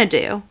want to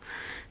do.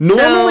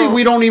 Normally,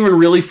 we don't even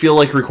really feel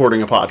like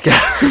recording a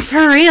podcast.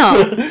 For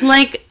real.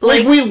 Like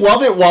we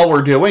love it while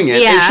we're doing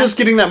it. Yeah. It's just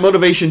getting that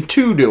motivation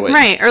to do it.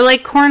 Right, or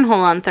like cornhole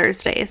on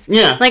Thursdays.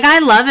 Yeah. Like, I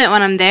love it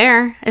when I'm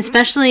there,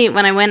 especially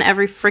when I win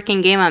every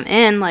freaking game I'm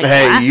in, like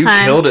last time. Hey, you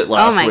killed it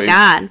last week. Oh my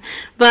god.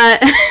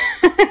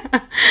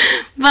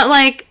 But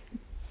like...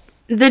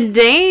 The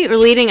day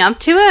leading up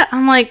to it,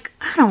 I'm like,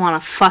 I don't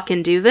want to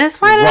fucking do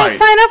this. Why did I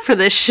sign up for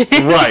this shit?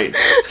 Right.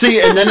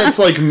 See, and then it's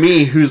like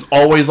me who's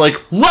always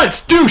like,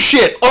 let's do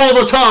shit all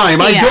the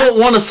time. I don't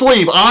want to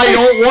sleep. I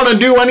don't want to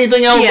do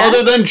anything else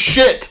other than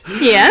shit.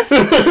 Yes.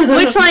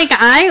 Which, like,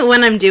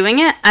 when I'm doing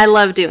it, I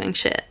love doing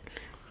shit.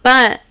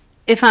 But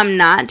if I'm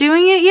not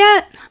doing it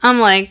yet, I'm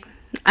like,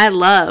 I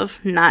love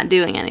not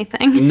doing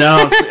anything.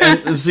 No,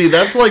 see,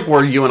 that's like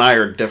where you and I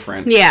are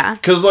different. Yeah.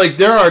 Because, like,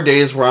 there are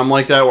days where I'm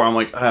like that, where I'm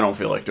like, I don't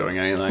feel like doing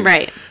anything.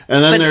 Right.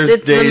 And then there's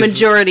days... the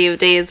majority of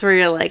days where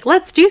you're like,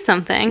 let's do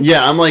something.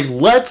 Yeah, I'm like,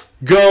 let's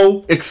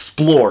go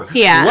explore.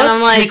 Yeah,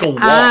 let's and I'm take like, a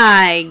walk.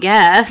 I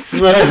guess.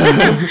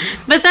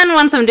 But then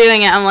once I'm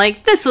doing it, I'm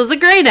like, this was a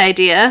great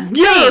idea.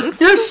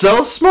 You're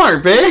so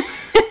smart, babe.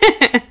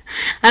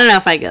 I don't know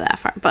if I go that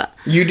far, but...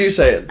 You do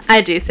say it.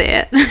 I do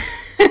say it.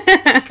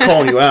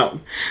 Calling you out.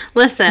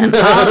 Listen,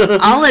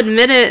 I'll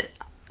admit it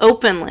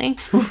openly.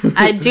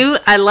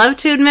 I love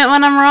to admit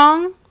when I'm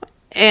wrong,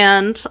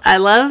 and I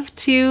love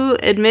to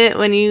admit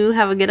when you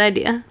have a good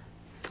idea.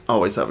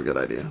 Always have a good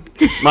idea.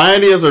 My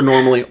ideas are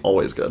normally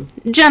always good.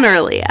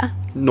 Generally, yeah.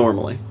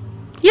 Normally.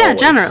 Yeah,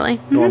 always. Generally.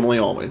 Mm-hmm. Normally,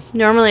 always.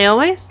 Normally,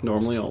 always?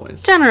 Normally,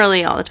 always.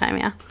 Generally, all the time,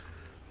 yeah.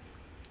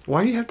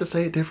 Why do you have to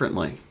say it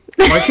differently?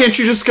 Why can't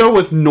you just go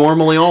with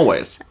normally,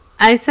 always?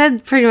 I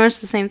said pretty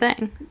much the same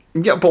thing.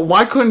 Yeah, but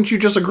why couldn't you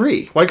just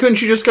agree? Why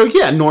couldn't you just go,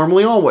 yeah,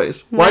 normally,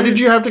 always? Why did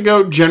you have to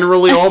go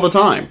generally all the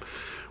time?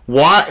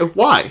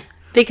 Why?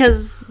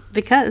 Because of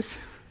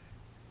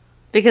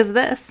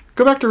this.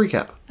 Go back to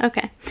recap.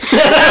 Okay.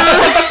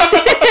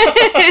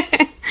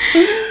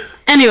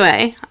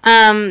 Anyway,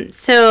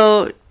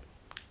 so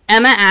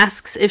Emma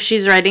asks if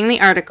she's writing the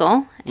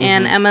article,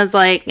 and Emma's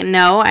like,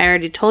 no, I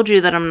already told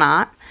you that I'm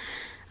not.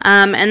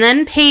 And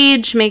then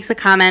Paige makes a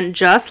comment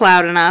just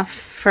loud enough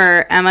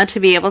for Emma to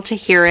be able to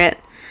hear it.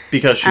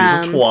 Because she's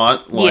a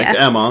twat, like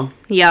Emma.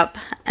 Yep.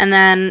 And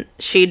then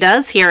she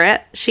does hear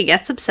it. She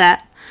gets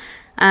upset.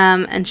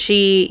 And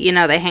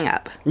they hang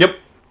up. Yep.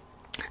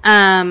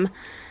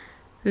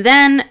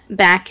 Then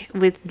back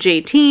with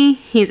JT.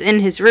 He's in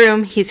his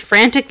room. He's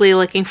frantically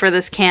looking for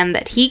this can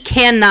that he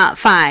cannot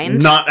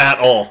find. Not at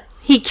all.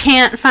 He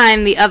can't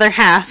find the other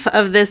half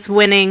of this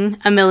winning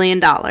 $1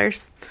 million.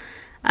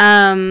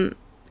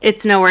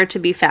 It's nowhere to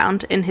be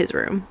found in his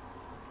room.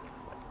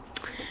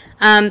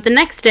 The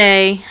next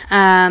day,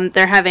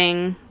 they're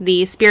having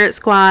the Spirit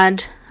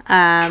Squad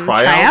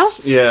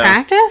tryouts? Yeah.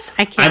 Practice?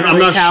 I can't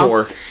really tell. I'm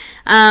not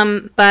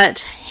sure. But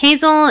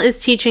Hazel is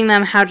teaching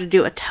them how to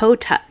do a toe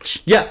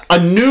touch. Yeah,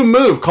 a new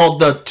move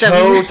called the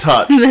toe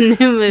touch. The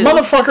new move.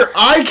 Motherfucker,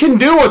 I can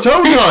do a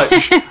toe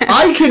touch.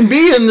 I can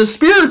be in the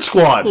Spirit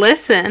Squad.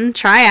 Listen,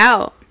 try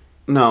out.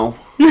 No.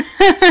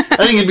 I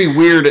think it'd be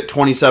weird at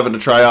 27 to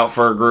try out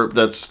for a group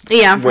that's with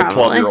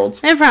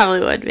 12-year-olds. It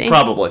probably would be.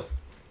 Probably.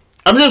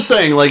 I'm just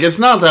saying, like, it's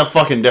not that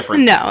fucking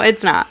different. No,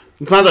 it's not.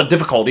 It's not that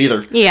difficult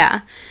either. Yeah.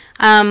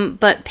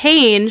 But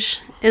Paige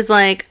is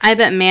like, I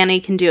bet Manny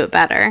can do it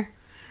better.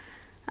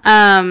 Which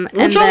I'm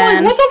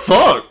like, what the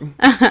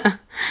fuck?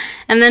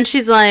 And then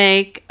she's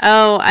like,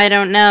 oh, I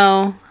don't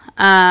know.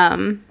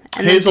 And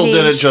Hazel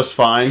did it just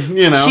fine,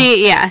 you know?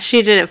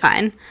 She did it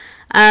fine.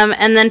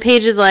 And then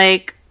Paige is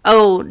like,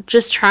 oh,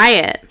 just try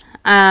it.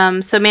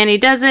 So Manny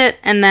does it,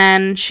 and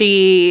then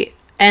she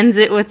ends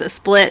it with a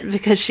split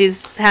because she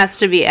has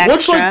to be extra.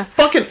 Which, like,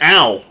 fucking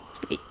ow.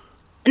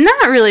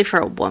 Not really for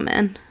a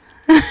woman.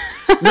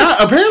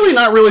 Apparently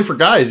not really for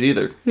guys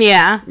either.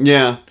 Yeah.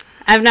 Yeah.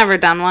 I've never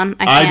done one.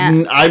 I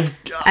can't.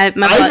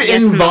 I've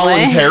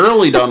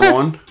involuntarily done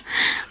one.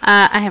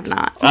 I have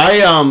not.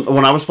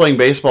 When I was playing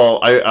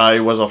baseball, I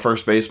was a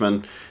first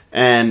baseman,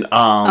 and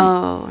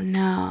oh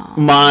no,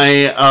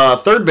 my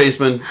third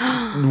baseman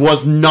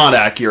was not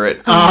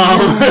accurate.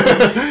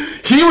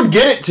 He would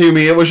get it to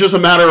me. It was just a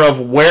matter of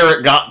where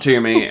it got to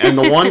me, and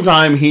the one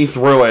time he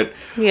threw it,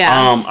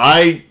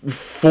 I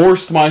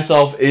forced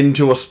myself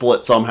into a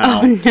split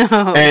somehow. Oh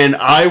no! And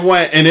I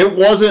went, and it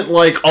wasn't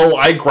like, oh,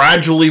 I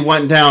gradually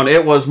went down.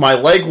 It was my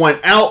leg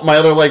went out, my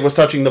other leg was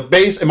touching the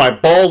base, and my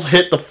balls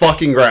hit the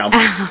fucking ground.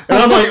 Ow. And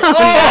I'm like,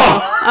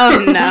 oh!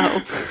 Oh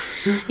no.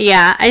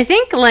 Yeah, I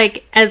think,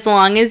 like, as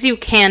long as you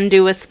can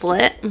do a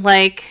split,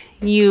 like,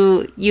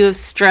 you have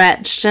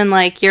stretched and,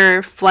 like,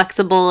 you're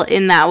flexible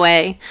in that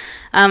way,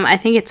 I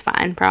think it's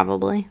fine,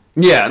 probably.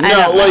 Yeah,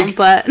 no, like,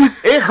 but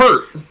it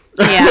hurt.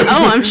 Yeah,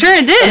 oh, I'm sure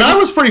it did. And I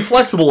was pretty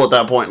flexible at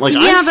that point. Like,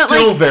 yeah, I'm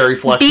still like, very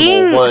flexible.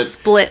 Being but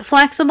split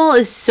flexible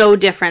is so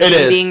different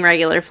than being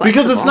regular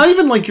flexible. Because it's not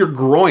even like your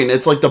groin,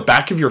 it's like the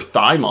back of your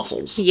thigh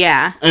muscles.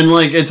 Yeah. And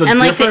like, it's a and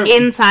different... like the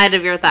inside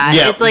of your thigh.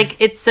 Yeah. It's like,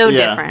 it's so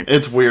different.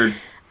 It's weird.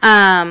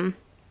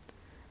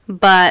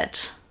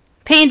 But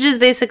Paige is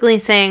basically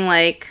saying,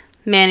 like,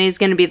 Manny's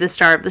going to be the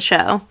star of the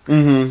show.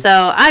 Mm-hmm.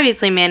 So,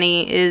 obviously,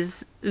 Manny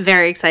is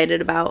very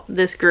excited about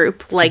this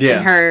group liking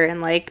her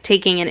and, like,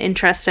 taking an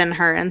interest in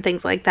her and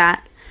things like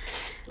that.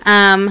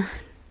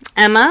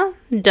 Emma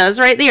does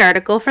write the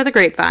article for the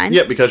Grapevine.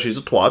 Yep, because she's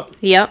a twat.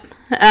 Yep.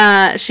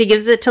 She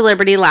gives it to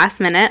Liberty last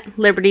minute.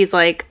 Liberty's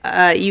like,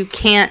 you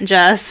can't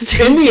just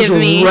in these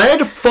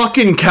red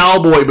fucking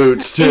cowboy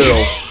boots,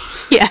 too.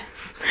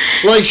 Yes.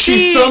 Like,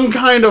 she's some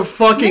kind of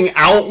fucking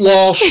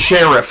outlaw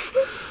sheriff.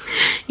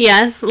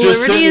 Yes,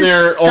 just Liberty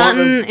is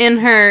stunting in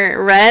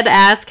her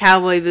red-ass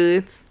cowboy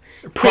boots.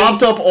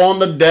 Propped up on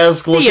the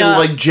desk looking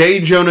like J.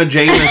 Jonah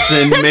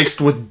Jameson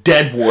mixed with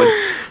Deadwood.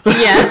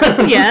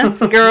 Yes.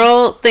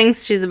 Girl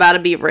thinks she's about to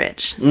be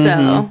rich.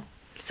 So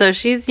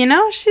she's,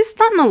 she's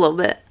stunting a little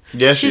bit.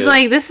 Yeah, she's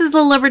like, this is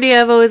the Liberty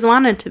I've always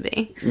wanted to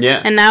be.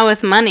 Yeah. And now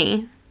with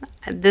money,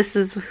 this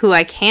is who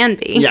I can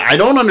be. Yeah, I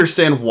don't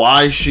understand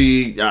why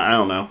she... I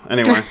don't know.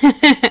 Anyway.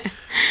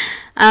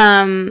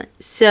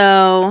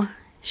 So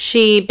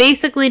she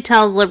basically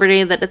tells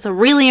Liberty that it's a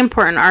really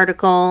important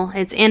article.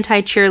 It's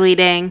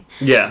anti-cheerleading.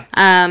 Yeah.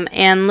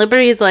 And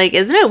Liberty's like,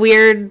 isn't it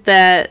weird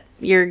that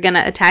you're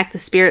gonna attack the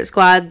Spirit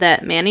Squad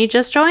that Manny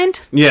just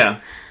joined? Yeah.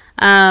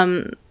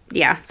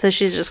 Yeah, so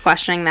she's just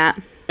questioning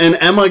that. And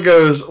Emma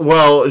goes,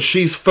 well,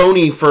 she's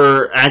phony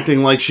for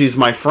acting like she's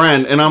my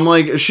friend. And I'm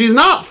like, she's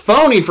not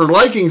phony for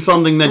liking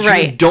something that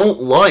you don't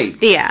like.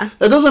 Yeah.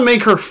 That doesn't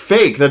make her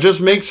fake. That just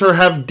makes her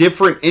have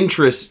different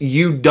interests,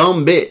 you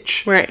dumb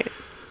bitch. Right.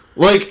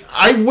 Like,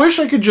 I wish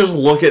I could just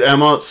look at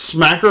Emma,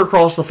 smack her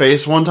across the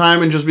face one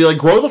time, and just be like,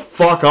 grow the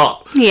fuck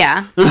up.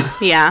 Yeah.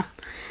 Yeah.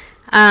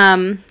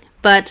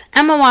 But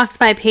Emma walks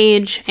by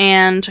Paige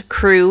and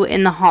crew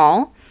in the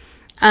hall.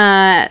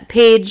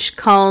 Paige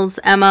calls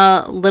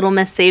Emma Little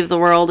Miss Save the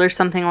World or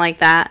something like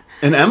that.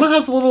 And Emma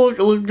has a good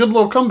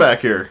little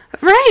comeback here.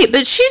 Right,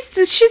 but she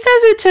says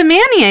it to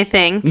Manny, I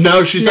think.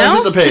 No, she says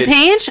it to Paige. To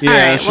Paige? Yeah, all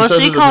right, well,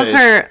 she calls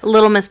her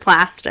Little Miss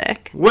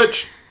Plastic.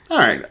 Which, all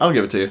right, I'll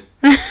give it to you.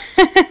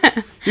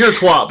 You're a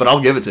twat, but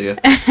I'll give it to you.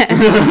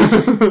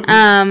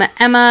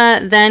 Emma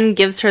then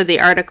gives her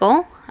the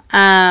article,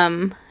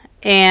 and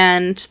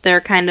they're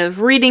kind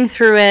of reading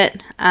through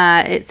it.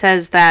 It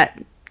says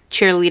that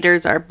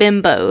cheerleaders are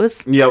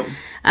bimbos. Yep.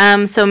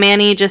 So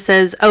Manny just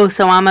says, oh,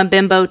 so I'm a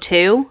bimbo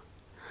too?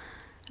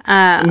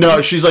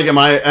 No, she's like, am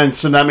I, and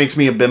so that makes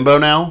me a bimbo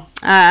now?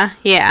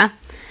 Yeah.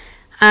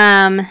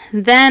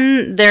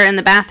 Then they're in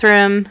the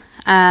bathroom,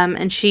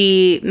 and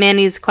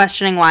Manny's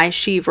questioning why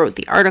she wrote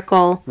the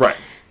article. Right.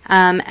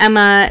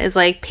 Emma is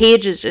like,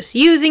 Paige is just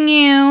using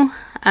you.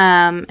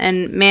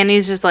 And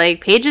Manny's just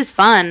like, Paige is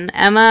fun.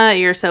 Emma,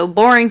 you're so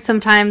boring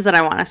sometimes that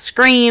I want to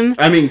scream.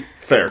 I mean,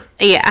 fair.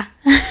 Yeah.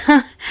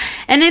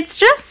 And it's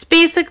just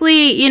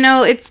basically,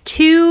 it's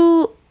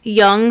two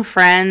young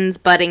friends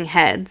butting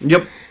heads.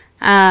 Yep.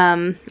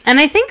 And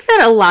I think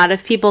that a lot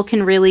of people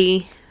can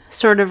really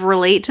sort of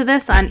relate to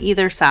this on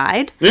either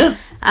side. Yeah.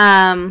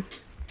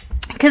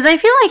 Because I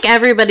feel like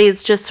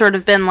everybody's just sort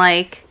of been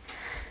like,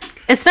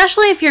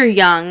 especially if you're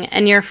young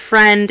and your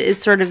friend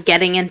is sort of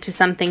getting into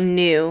something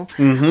new,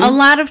 a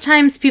lot of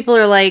times people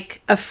are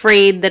like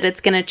afraid that it's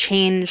going to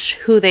change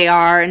who they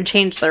are and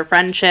change their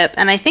friendship.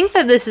 And I think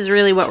that this is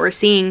really what we're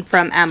seeing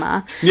from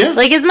Emma. Yeah.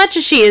 Like, as much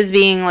as she is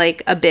being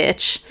like a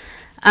bitch,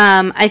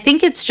 I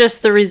think it's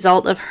just the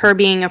result of her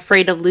being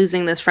afraid of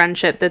losing this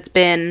friendship that's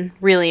been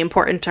really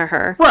important to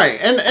her. Right,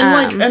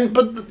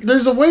 but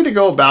there's a way to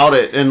go about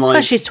it, and like.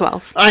 But she's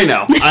 12. I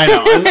know,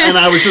 and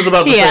I was just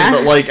about to say,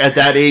 but like at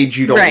that age,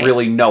 you don't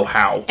really know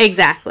how.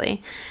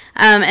 Exactly,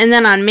 and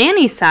then on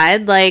Manny's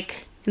side,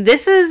 like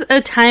this is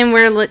a time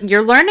where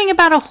you're learning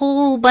about a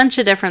whole bunch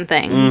of different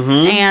things.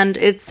 And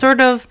it's sort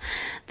of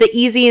the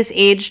easiest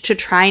age to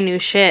try new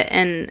shit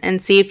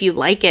and see if you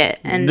like it.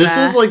 And this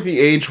is like the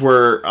age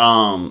where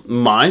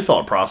my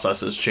thought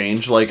process has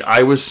changed. Like,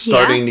 I was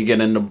starting to get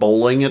into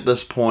bowling at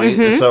this point.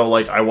 And so,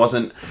 like, I was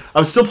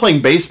still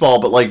playing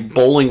baseball, but, like,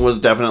 bowling was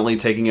definitely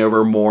taking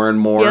over more and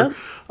more. Yep.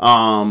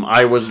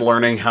 I was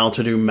learning how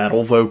to do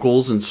metal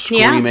vocals and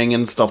screaming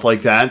and stuff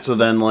like that. So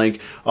then,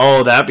 like,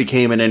 that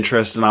became an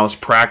interest, and I was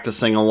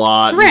practicing a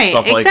lot and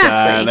stuff like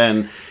that.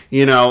 And,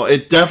 you know,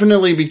 it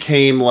definitely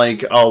became,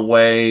 like, a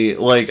way,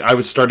 like, I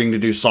was starting to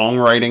do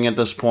songwriting at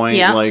this point.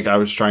 Like, I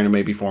was trying to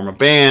maybe form a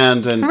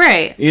band. And,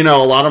 you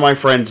know, a lot of my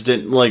friends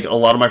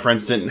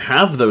didn't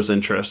have those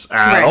interests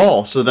at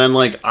all. So then,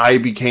 like, I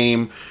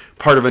became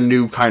part of a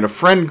new kind of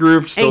friend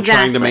group, still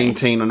trying to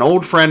maintain an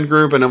old friend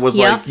group, and it was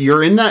like,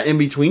 you're in that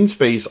in-between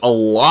space a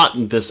lot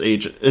at this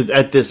age.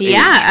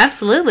 Yeah,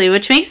 absolutely,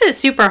 which makes it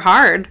super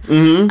hard.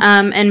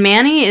 And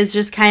Manny is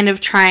just kind of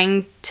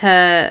trying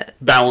to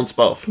balance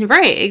both.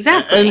 Right,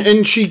 exactly.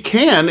 And she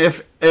can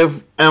if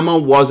Emma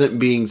wasn't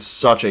being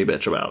such a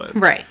bitch about it.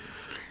 Right.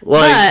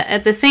 Like, but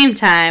at the same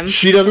time,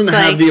 she doesn't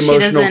have the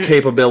emotional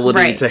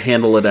capability to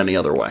handle it any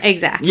other way.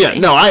 Exactly. Yeah,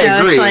 no, I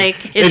agree.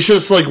 It's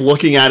just like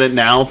looking at it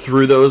now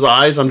through those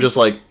eyes, I'm just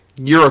like,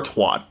 you're a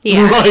twat.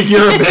 Yeah. Like,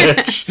 you're a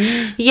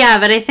bitch. Yeah,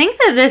 but I think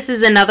that this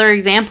is another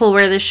example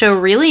where the show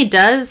really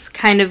does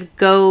kind of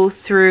go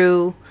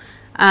through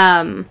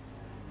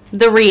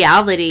the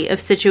reality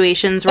of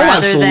situations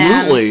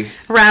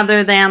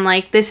rather than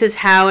like, this is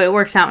how it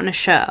works out in a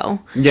show.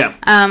 Yeah.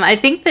 I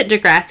think that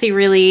Degrassi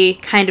really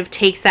kind of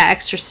takes that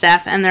extra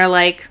step, and they're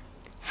like,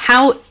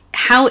 how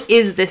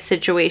is this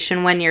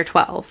situation when you're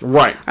 12?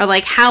 Right. Or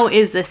like, how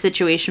is this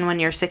situation when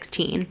you're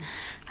 16?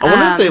 I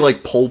wonder if they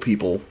like poll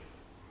people.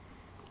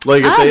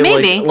 Like, if they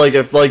maybe.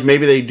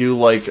 Maybe they do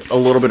like a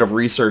little bit of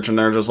research and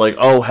they're just like,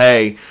 oh,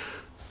 hey,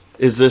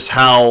 is this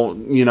how,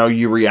 you know,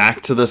 you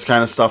react to this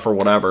kind of stuff or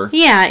whatever?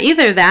 Yeah,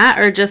 either that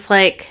or just,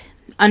 like,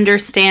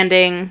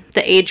 understanding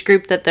the age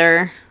group that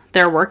they're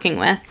working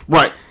with.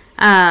 Right.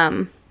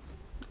 I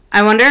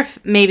wonder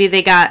if maybe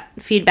they got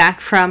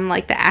feedback from,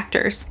 like, the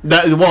actors.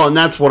 And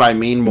that's what I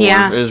mean more.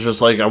 Yeah. Is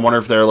just, like, I wonder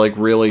if they're, like,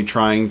 really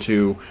trying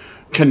to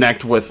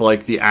connect with,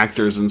 like, the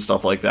actors and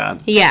stuff like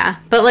that. Yeah,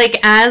 but, like,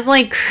 as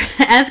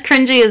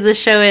cringy as this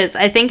show is,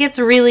 I think it's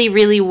really,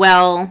 really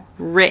well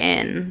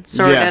written,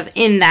 sort of,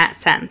 in that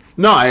sense.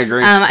 No, I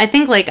agree. I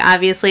think, like,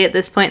 obviously at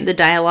this point the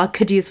dialogue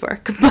could use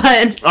work,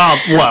 but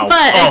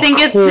I think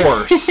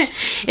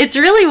it's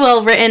really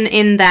well written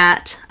in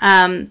that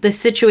the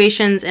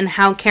situations and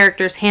how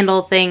characters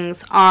handle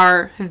things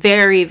are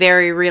very,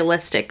 very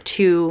realistic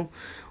to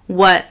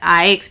what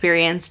I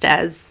experienced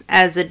as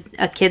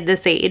a kid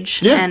this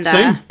age. Yeah, and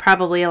same.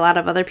 Probably a lot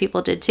of other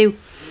people did too.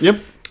 Yep.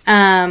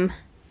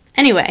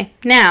 Anyway,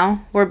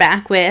 now we're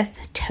back with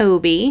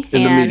Toby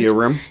in the media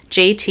room.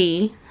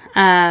 JT.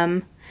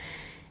 And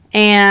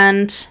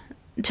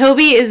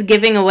Toby is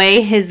giving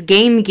away his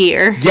game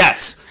gear.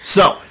 Yes.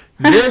 So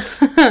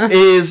this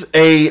is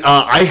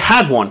I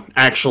had one,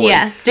 actually.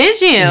 Yes,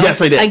 did you?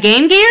 Yes, I did. A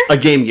Game Gear? A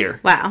Game Gear.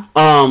 Wow.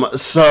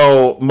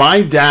 So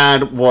my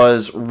dad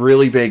was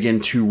really big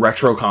into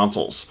retro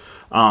consoles.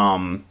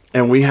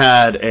 And we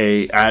had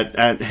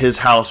at his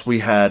house, we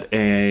had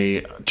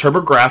a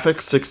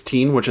TurboGrafx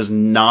 16, which is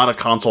not a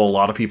console a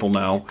lot of people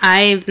know.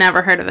 I've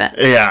never heard of it.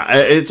 Yeah,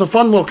 it's a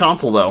fun little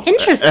console, though.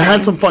 Interesting. It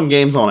had some fun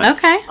games on it.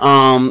 Okay.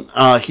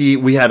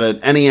 We had an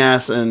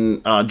NES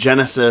and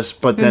Genesis,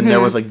 but then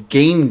there was a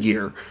Game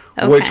Gear,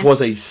 which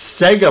was a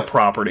Sega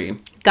property.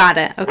 Got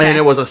it. Okay. And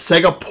it was a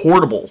Sega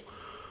portable.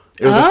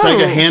 It was a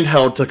Sega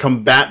handheld to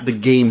combat the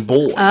Game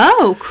Boy.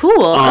 Oh,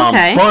 cool.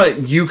 Okay.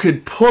 But you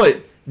could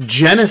put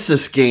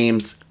Genesis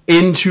games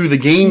into the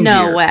Game Gear.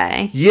 No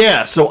way.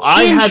 Yeah, so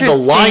I had the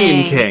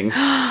Lion King. And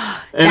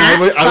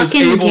I was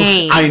able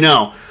game. I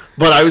know.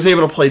 But I was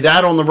able to play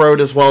that on the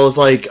road as well as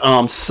like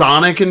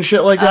Sonic and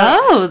shit like that.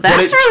 Oh,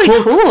 that's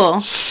really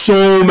cool.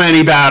 So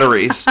many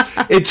batteries.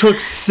 It took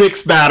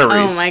 6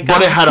 batteries. Oh my God.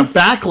 But it had a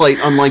backlight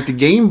unlike the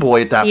Game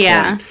Boy at that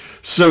point.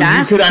 So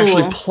you could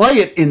actually play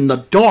it in the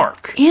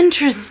dark.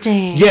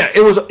 Interesting. Yeah,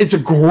 it's a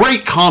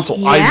great console.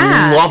 Yeah.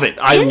 I love it.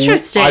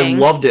 Interesting. I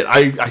loved it.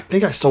 I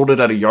think I sold it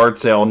at a yard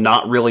sale,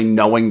 not really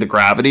knowing the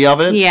gravity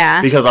of it.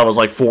 Yeah. Because I was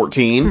like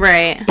 14.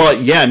 Right.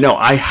 But yeah, no,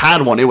 I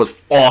had one. It was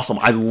awesome.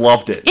 I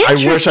loved it. I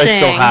wish I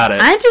still had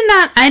it.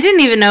 I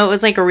didn't even know it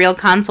was like a real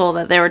console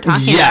that they were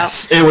talking about.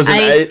 Yes, it was.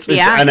 It's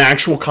an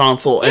actual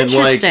console. And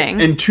like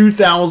in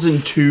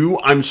 2002,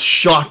 I'm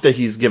shocked that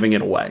he's giving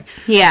it away.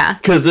 Yeah.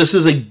 Because this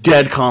is a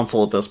dead console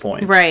at this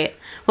point. Right.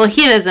 Well,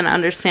 he doesn't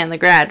understand the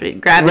gravity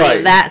of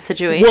that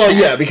situation. Well,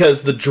 yeah,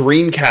 because the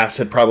Dreamcast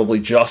had probably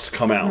just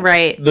come out.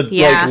 Right. Like,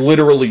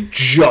 literally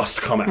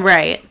just come out.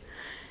 Right.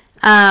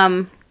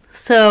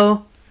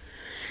 So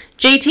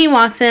JT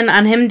walks in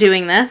on him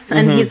doing this,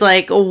 and he's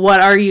like,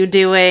 what are you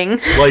doing?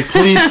 Like,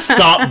 please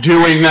stop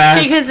doing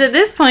that. Because at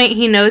this point,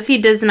 he knows he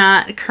does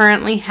not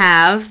currently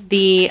have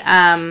the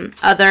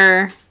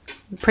other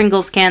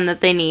Pringles can that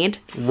they need.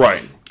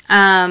 Right.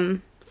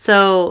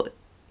 So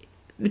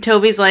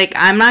Toby's like,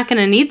 I'm not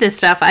going to need this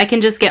stuff. I can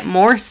just get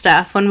more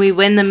stuff when we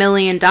win the $1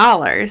 million.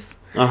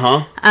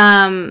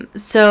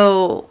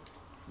 So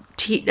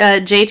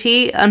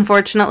JT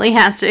unfortunately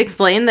has to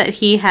explain that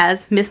he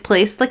has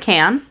misplaced the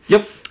can.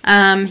 Yep.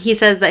 He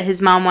says that his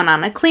mom went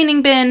on a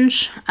cleaning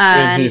binge.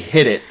 And he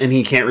hid it, and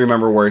he can't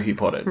remember where he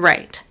put it.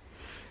 Right.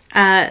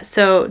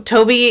 So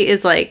Toby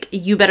is like,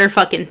 you better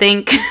fucking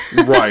think.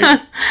 Right.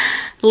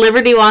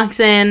 Liberty walks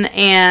in,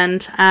 and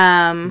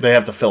they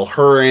have to fill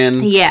her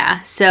in.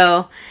 Yeah,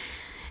 so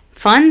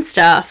fun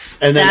stuff.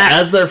 And then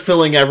as they're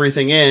filling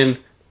everything in,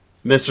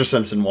 Mr.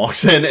 Simpson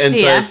walks in and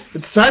Yes. says,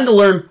 it's time to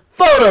learn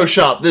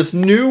Photoshop, this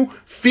new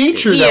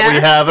feature that we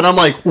have. And I'm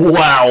like,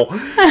 wow,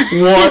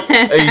 what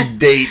a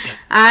date.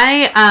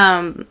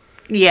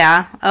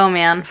 Yeah, oh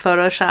man,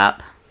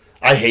 Photoshop.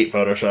 I hate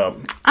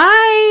Photoshop.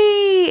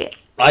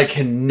 I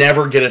can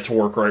never get it to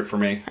work right for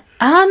me.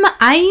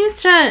 I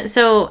used to,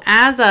 so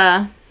as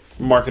a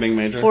marketing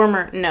major,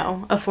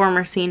 a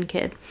former scene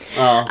kid.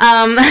 Well,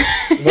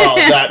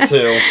 that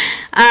too.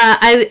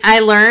 I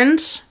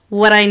learned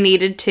what I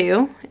needed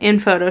to in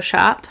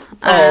Photoshop.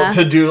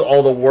 To do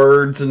all the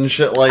words and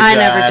shit like that.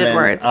 I never did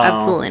words.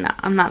 Absolutely not.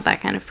 I'm not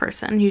that kind of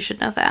person. You should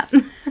know that.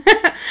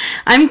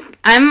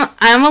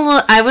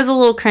 I was a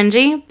little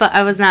cringy, but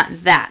I was not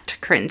that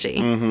cringy.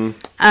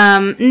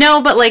 Mm-hmm.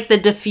 No, but like the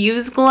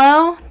diffuse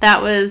glow,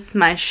 that was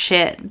my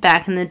shit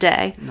back in the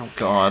day. Oh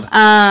God.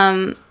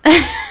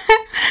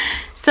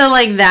 So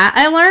like that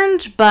I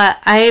learned, but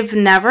I've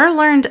never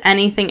learned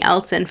anything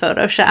else in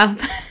Photoshop.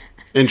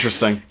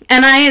 Interesting.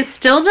 And I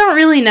still don't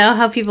really know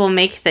how people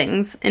make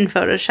things in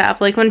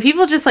Photoshop. Like, when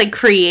people just, like,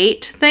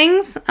 create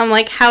things, I'm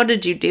like, how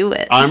did you do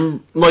it?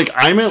 I'm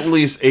at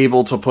least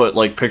able to put,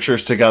 like,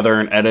 pictures together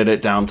and edit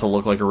it down to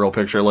look like a real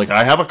picture. Like,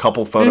 I have a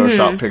couple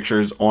Photoshop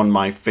pictures on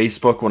my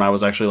Facebook when I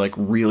was actually, like,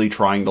 really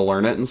trying to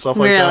learn it and stuff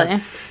like that.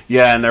 Really?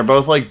 Yeah, and they're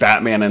both, like,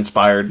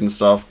 Batman-inspired and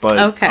stuff. But,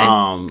 okay.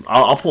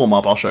 I'll pull them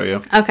up. I'll show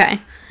you.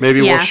 Okay. Maybe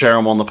we'll share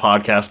them on the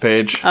podcast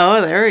page. Oh,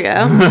 there we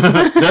go.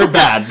 They're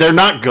bad. They're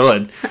not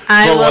good.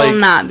 I will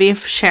not be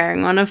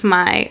sharing one of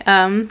my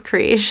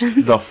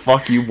creations. The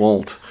fuck you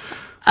won't.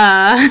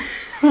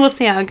 We'll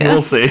see how it goes.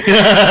 We'll see.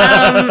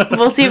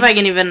 We'll see if I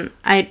can even...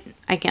 I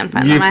can't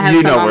find them. I have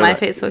some on my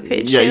Facebook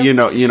page, yeah, too. you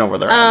know where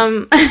they're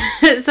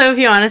at. So if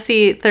you want to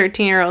see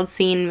 13-year-old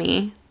scene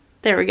me,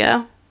 there we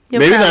go.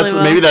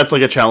 Maybe that's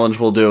like a challenge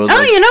we'll do.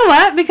 You know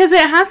what? Because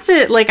it has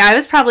to... Like, I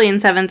was probably in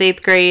 7th,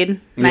 8th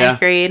grade, 9th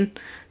grade.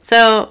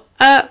 So,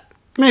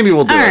 maybe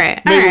we'll do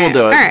it. Maybe we'll do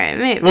it. All right,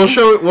 maybe. We'll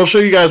show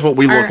you guys what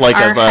we look like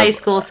as high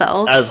school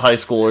selves. As high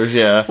schoolers,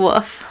 yeah.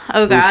 Woof.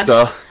 Oh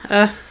God.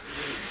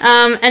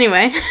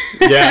 Anyway.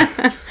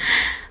 Yeah.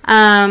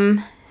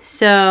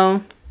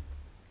 So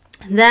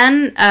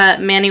then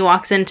Manny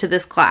walks into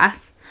this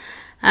class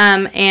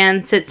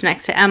and sits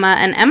next to Emma,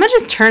 and Emma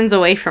just turns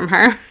away from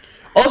her.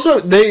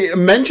 Also, they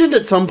mentioned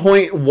at some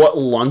point what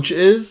lunch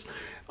is.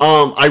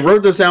 I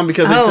wrote this down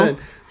because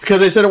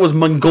they said it was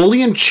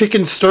Mongolian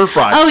chicken stir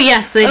fry. Oh,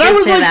 yes, they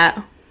did say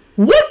that.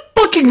 What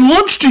fucking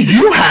lunch do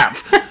you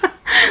have?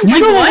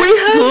 What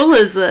school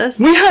is this?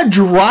 We had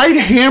dried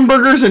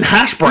hamburgers and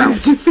hash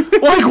browns.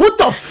 Like, what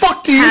the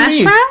fuck do you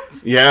mean? Hash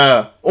browns?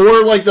 Yeah.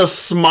 Or, like, the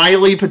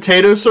smiley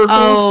potato circles.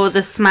 Oh,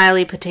 the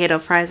smiley potato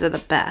fries are the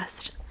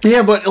best.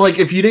 Yeah, but, like,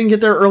 if you didn't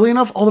get there early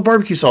enough, all the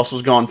barbecue sauce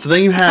was gone. So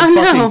then you had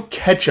fucking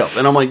ketchup.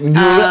 And I'm like,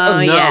 no.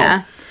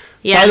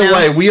 Yeah. By the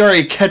way, we are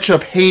a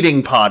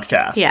ketchup-hating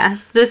podcast.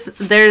 Yes, this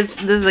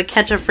is a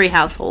ketchup-free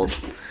household.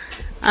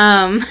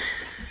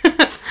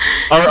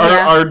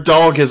 Our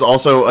dog is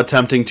also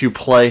attempting to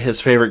play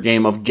his favorite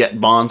game of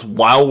Get Bonds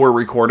while we're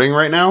recording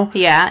right now.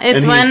 Yeah,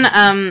 it's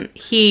when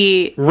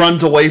he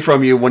runs away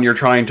from you when you're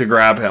trying to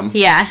grab him.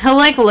 Yeah, he'll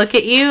like look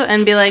at you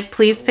and be like,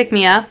 "Please pick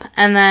me up,"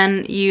 and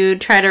then you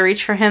try to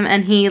reach for him,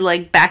 and he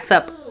like backs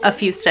up a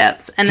few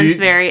steps, and it's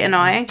very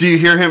annoying. Do you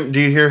hear him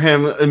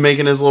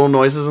making his little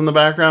noises in the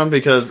background?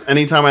 Because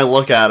anytime I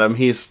look at him,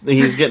 he's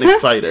getting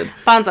excited.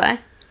 Bonsai.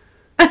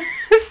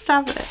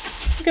 Stop it.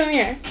 Come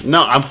here.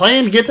 No, I'm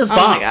playing to get this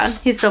box. Oh my god,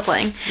 he's still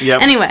playing.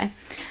 Yep. Anyway,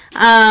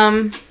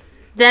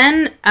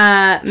 then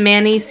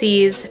Manny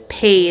sees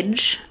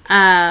Paige,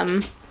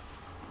 and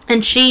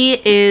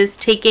she is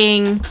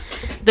taking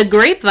the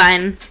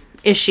Grapevine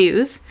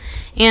issues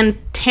and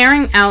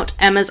tearing out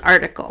Emma's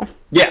article.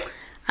 Yeah.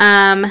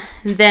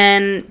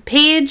 Then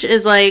Paige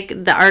is like,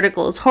 the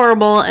article is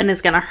horrible and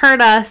is going to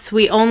hurt us.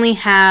 We only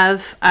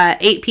have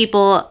 8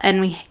 people and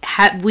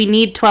we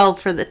need 12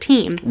 for the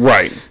team.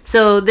 Right.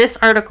 So this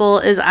article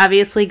is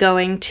obviously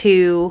going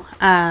to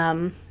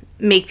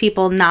make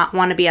people not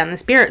want to be on the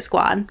Spirit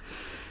Squad.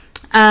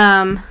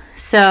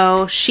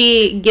 So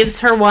she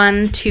gives her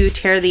one to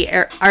tear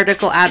the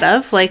article out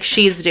of, like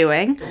she's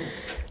doing.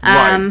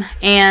 Right.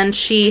 And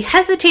she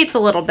hesitates a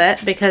little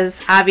bit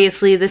because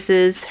obviously this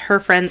is her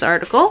friend's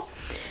article.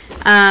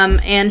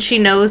 And she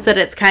knows that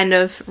it's kind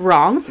of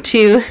wrong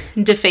to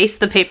deface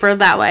the paper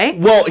that way.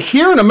 Well,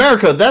 here in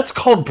America, that's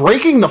called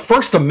breaking the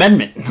First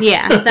Amendment.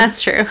 Yeah,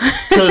 that's true.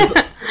 Because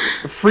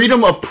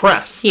freedom of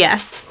press.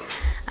 Yes.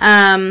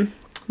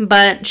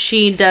 but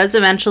she does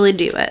eventually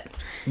do it.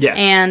 Yes.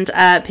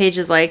 And Paige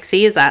is like,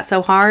 see, is that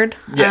so hard?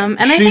 Yeah. And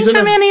I think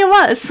for Manny it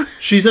was.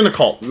 She's in a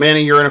cult.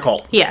 Manny, you're in a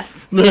cult.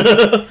 Yes.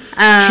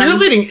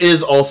 Cheerleading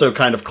is also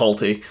kind of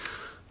culty.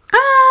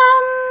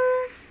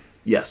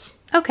 Yes.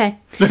 Okay.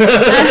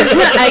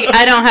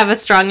 I don't have a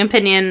strong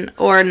opinion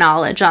or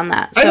knowledge on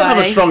that. So I don't have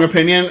a strong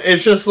opinion.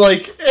 It's just,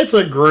 like, it's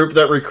a group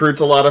that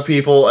recruits a lot of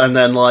people, and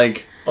then,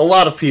 like, a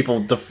lot of people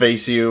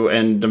deface you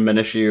and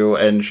diminish you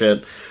and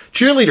shit.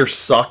 Cheerleaders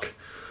suck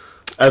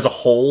as a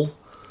whole.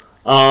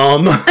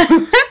 Were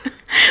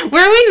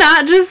we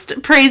not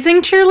just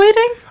praising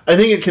cheerleading? I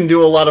think it can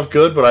do a lot of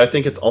good, but I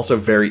think it's also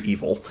very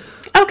evil.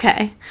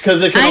 Okay.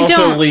 Because it can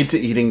also lead to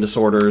eating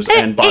disorders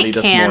and body dysmorphia.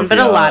 It can, but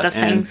a lot of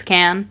things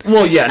can.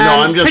 Well, yeah, no,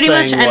 I'm just saying...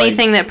 Pretty much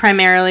anything that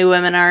primarily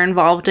women are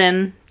involved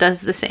in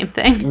does the same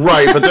thing.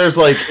 Right, but there's,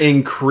 like,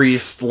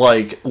 increased,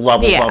 like,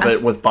 levels of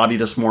it with body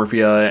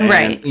dysmorphia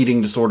and eating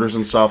disorders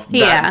and stuff.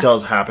 That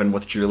does happen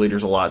with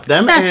cheerleaders a lot.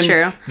 That's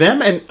true.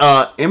 Them and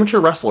amateur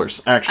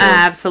wrestlers, actually.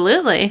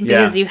 Absolutely,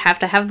 because you have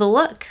to have the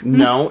look.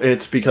 No,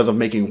 it's because of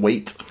making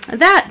weight.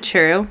 That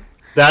true.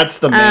 That's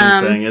the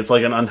main thing. It's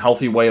like an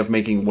unhealthy way of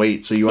making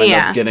weight, so you end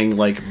up getting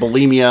like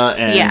bulimia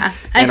and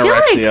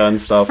anorexia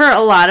and stuff. For a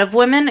lot of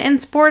women in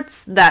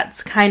sports,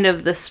 that's kind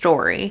of the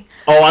story.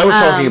 Oh, I was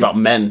talking about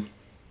men.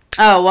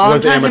 Oh, well, I'm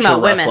talking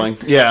about wrestling.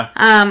 Women. Yeah.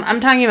 I'm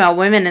talking about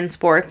women in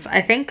sports.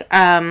 I think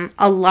a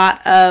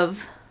lot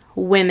of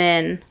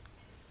women,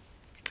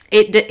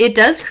 it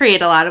does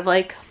create a lot of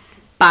like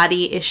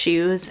body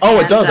issues. Oh,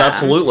 it does,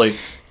 absolutely.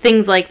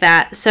 Things like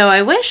that. So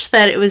I wish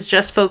that it was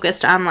just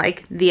focused on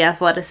like the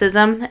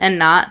athleticism and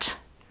not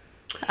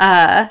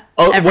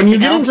when you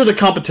get into the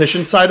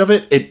competition side of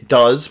it, it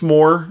does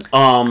more.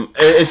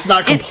 It's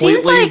not completely,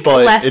 it seems like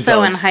but less it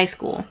so does. in high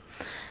school.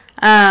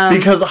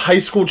 Because high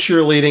school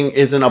cheerleading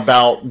isn't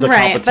about the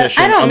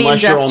competition. But I don't mean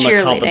just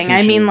cheerleading.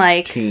 I mean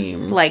like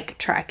team. Like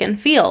track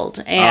and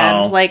field,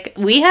 and like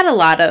we had a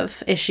lot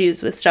of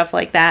issues with stuff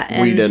like that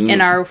in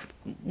our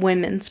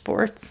women's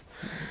sports.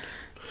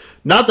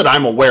 Not that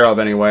I'm aware of,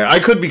 anyway. I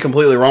could be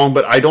completely wrong,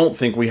 but I don't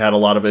think we had a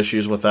lot of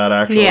issues with that,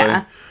 actually.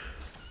 Yeah.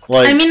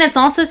 Like, I mean, it's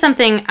also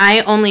something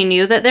I only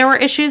knew that there were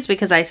issues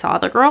because I saw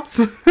the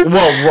girls.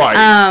 Well,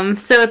 right.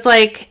 So it's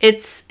like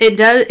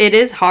it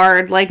is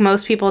hard. Like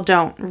most people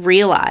don't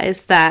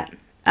realize that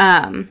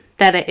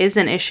it is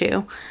an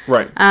issue.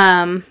 Right.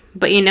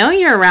 But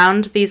you're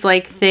around these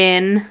like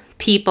thin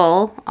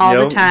people all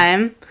the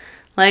time.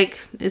 Like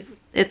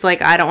it's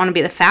like, I don't want to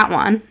be the fat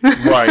one.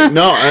 Right.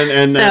 No,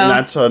 and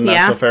that's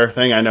a fair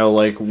thing. I know,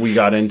 like, we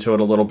got into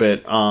it a little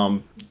bit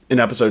in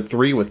episode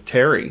 3 with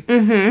Terry.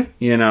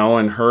 Mm-hmm.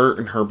 And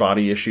her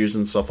body issues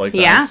and stuff like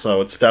that. Yeah.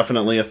 So it's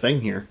definitely a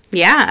thing here.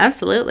 Yeah,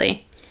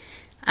 absolutely.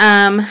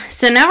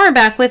 So now we're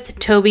back with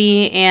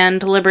Toby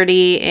and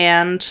Liberty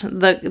and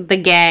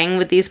the gang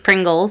with these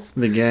Pringles.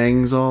 The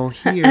gang's all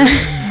here.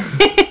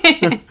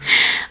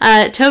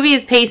 Toby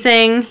is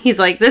pacing. He's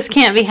like, this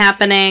can't be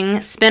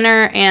happening.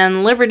 Spinner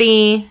and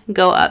Liberty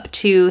go up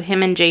to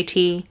him and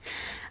JT.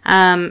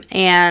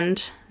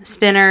 And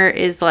Spinner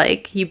is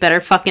like, you better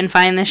fucking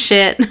find this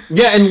shit.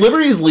 Yeah, and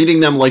Liberty's leading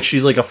them like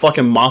she's like a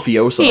fucking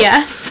mafioso.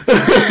 Yes.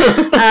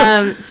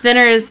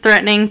 Spinner is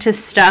threatening to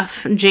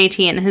stuff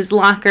JT in his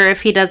locker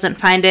if he doesn't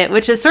find it,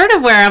 which is sort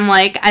of where I'm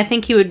like, I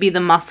think he would be the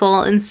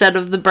muscle instead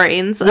of the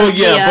brains. Well,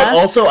 yeah, but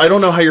also, I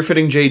don't know how you're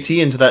fitting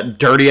JT into that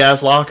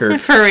dirty-ass locker.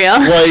 For real.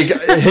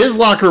 Like, his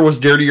locker was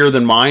dirtier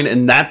than mine,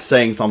 and that's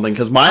saying something,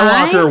 because my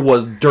locker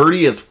was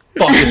dirty as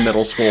fucking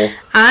middle school.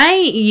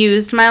 I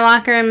used my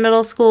locker in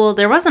middle school.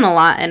 There wasn't a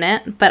lot in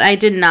it, but I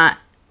did not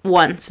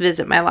once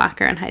visit my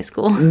locker in high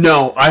school.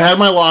 No, I had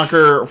my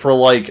locker for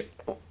like,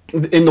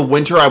 in the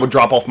winter I would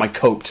drop off my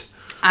coat.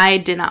 I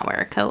did not wear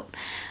a coat,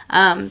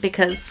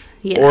 because,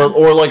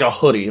 Or like a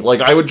hoodie.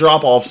 Like, I would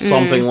drop off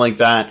something like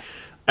that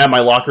at my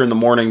locker in the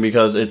morning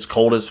because it's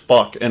cold as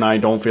fuck and I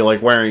don't feel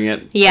like wearing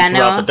it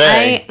throughout the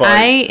day.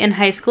 I in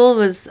high school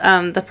was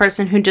the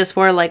person who just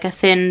wore like a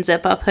thin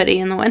zip-up hoodie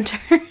in the winter.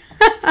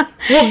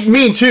 Well,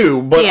 me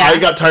too, but I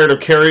got tired of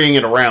carrying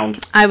it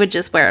around. I would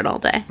just wear it all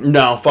day.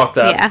 No, fuck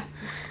that.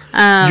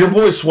 Yeah. Your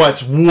boy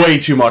sweats way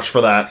too much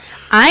for that.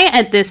 I,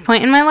 at this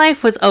point in my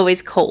life, was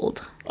always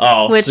cold.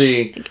 Oh, which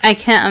see. I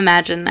can't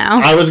imagine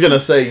now. I was going to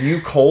say,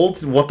 you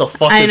cold? What the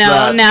fuck is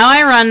that? I know. Now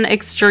I run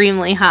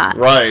extremely hot.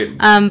 Right.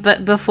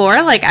 But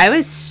before, like, I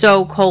was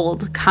so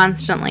cold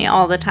constantly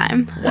all the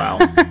time. Wow.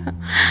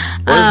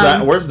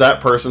 Where's that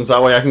person? So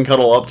that way I can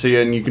cuddle up to you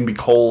and you can be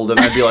cold and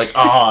I'd be like,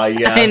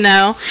 yes. I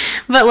know.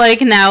 But,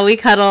 like, now we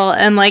cuddle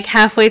and, like,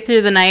 halfway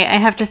through the night I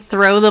have to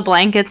throw the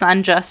blankets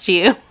on just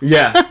you.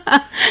 Yeah.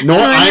 No,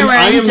 so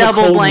I am double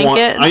the cold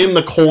blankets. One. I am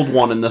the cold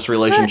one in this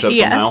relationship somehow.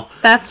 Yes,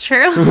 that's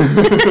true.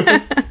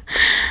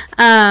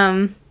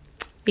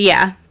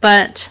 Yeah,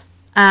 but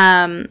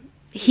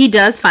he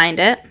does find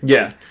it.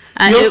 Yeah.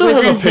 He also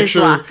has a picture. His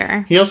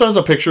locker. He also has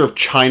a picture of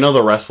China,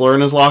 the wrestler,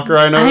 in his locker.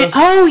 I noticed.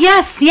 Oh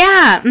yes,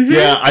 yeah. Mm-hmm.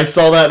 Yeah, I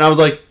saw that and I was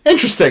like,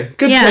 interesting,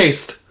 good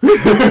taste.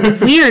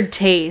 Weird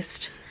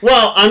taste.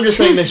 Well, I'm just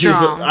saying that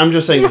strong. I'm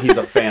just saying that he's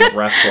a fan of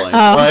wrestling.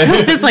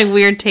 It's like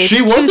weird taste.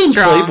 She was in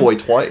strong. Playboy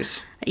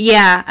twice.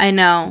 Yeah, I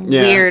know.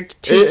 Yeah. Weird.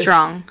 Too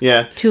strong.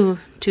 Yeah. Too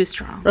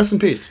strong. Rest in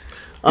peace.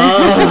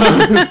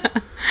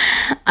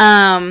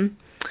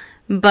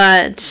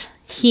 But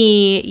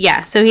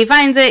so he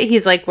finds it.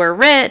 He's like, we're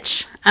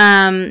rich.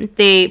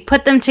 They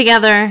put them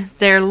together.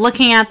 They're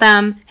looking at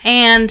them,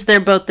 and they're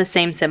both the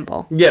same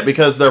symbol. Yeah,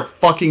 because they're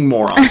fucking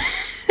morons.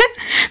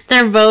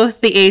 They're both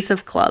the ace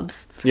of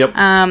clubs.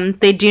 Yep.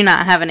 They do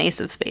not have an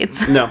ace of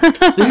spades. No.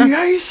 The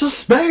ace of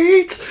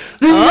spades!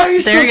 The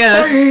ace of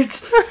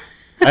spades!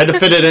 I had to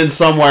fit it in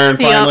somewhere, and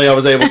finally I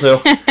was able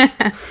to.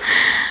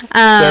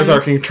 There's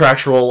our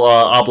contractual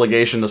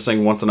obligation to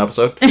sing once an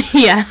episode.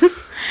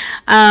 Yes.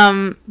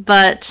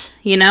 But,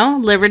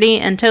 Liberty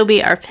and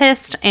Toby are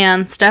pissed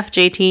and stuff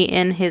JT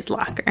in his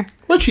locker.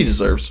 Which he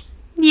deserves.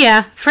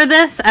 Yeah, for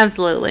this,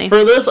 absolutely.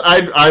 For this,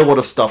 I would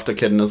have stuffed a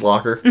kid in his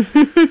locker.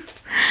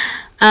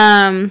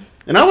 And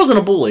I wasn't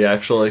a bully,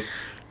 actually,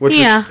 which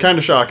is kind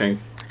of shocking.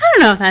 I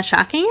don't know if that's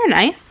shocking. You're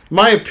nice.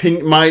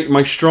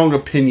 My strong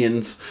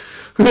opinions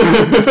of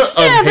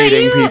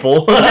hating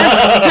people.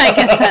 I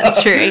guess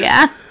that's true,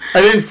 yeah.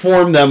 I didn't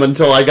form them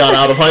until I got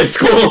out of high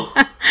school.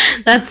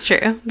 That's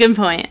true. Good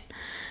point.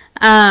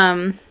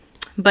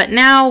 But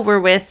now we're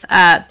with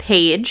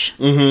Paige.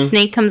 Mm-hmm.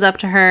 Snake comes up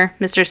to her,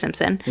 Mr.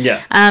 Simpson.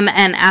 Yeah.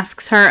 And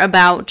asks her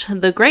about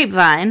the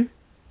grapevine,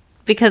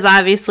 because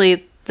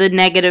obviously the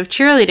negative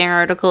cheerleading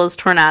article is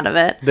torn out of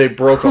it. They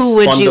broke Who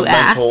would you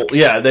ask?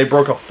 Yeah, they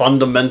broke a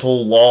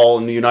fundamental law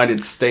in the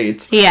United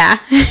States. Yeah.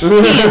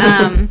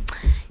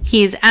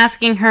 He's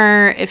asking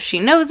her if she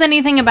knows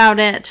anything about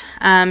it.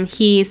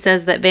 He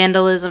says that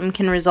vandalism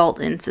can result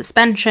in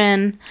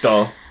suspension.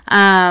 Duh.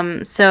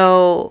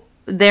 So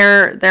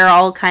they're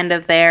all kind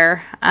of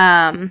there.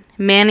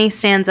 Manny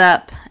stands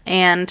up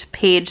and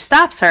Paige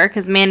stops her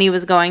because Manny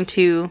was going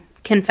to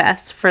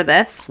confess for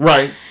this.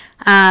 Right.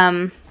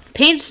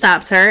 Paige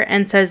stops her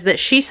and says that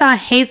she saw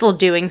Hazel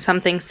doing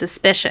something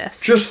suspicious.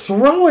 Just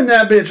throwing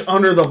that bitch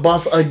under the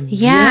bus again.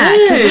 Yeah,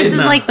 because this is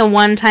like the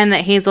one time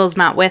that Hazel's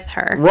not with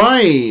her.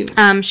 Right.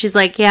 She's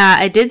like, yeah,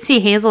 I did see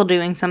Hazel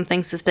doing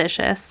something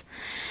suspicious.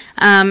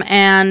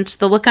 And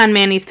the look on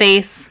Manny's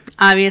face,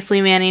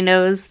 obviously Manny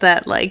knows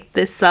that, like,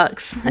 this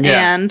sucks.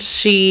 Yeah. And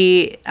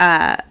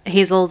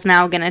Hazel's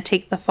now going to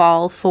take the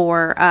fall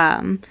for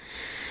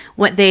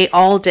what they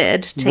all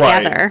did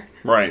together.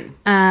 Right.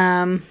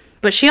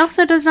 But she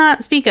also does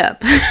not speak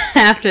up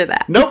after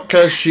that. Nope,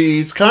 because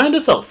she's kind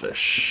of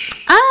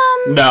selfish.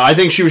 No, I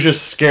think she was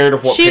just scared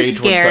of what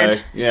Paige would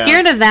say. Yeah.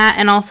 Scared of that,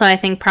 and also I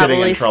think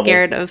probably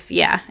scared of,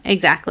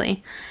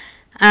 exactly.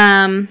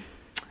 Then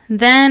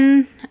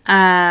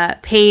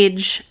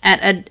Paige,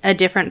 at a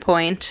different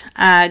point,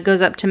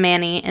 goes up to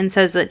Manny and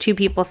says that 2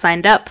 people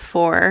signed up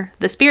for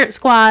the Spirit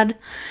Squad,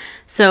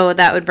 so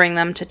that would bring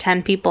them to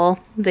 10 people.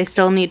 They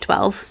still need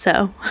 12,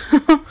 so...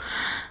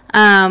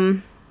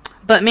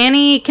 But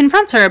Manny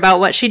confronts her about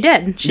what she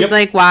did. She's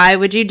like, why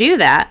would you do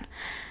that?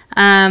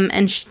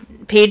 And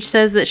Paige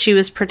says that she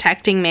was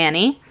protecting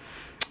Manny.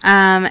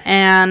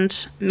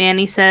 And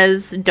Manny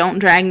says, don't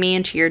drag me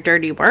into your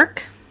dirty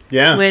work.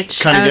 Yeah.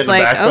 Which I was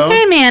like,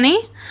 okay,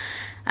 Manny.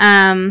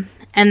 And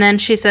then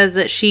she says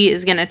that she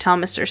is going to tell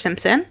Mr.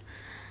 Simpson.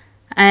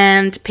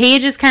 And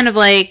Paige is kind of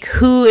like,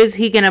 who is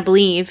he going to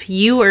believe,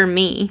 you or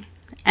me?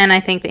 And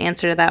I think the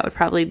answer to that would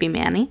probably be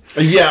Manny.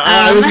 Yeah,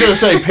 I was going to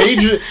say,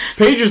 Paige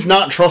is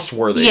not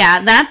trustworthy.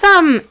 Yeah, that's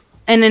an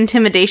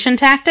intimidation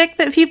tactic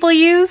that people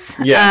use.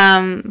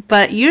 Yeah.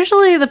 But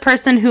usually the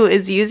person who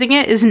is using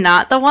it is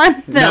not the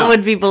one that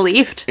would be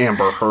believed.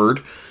 Amber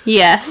Heard.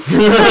 Yes.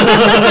 Look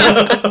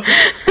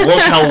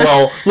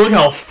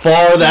how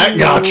far that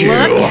got you.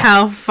 Look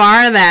how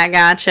far that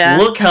got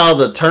you. Look how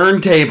the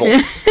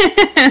turntables.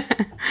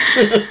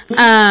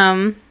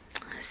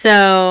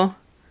 So...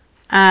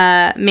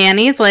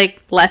 Manny's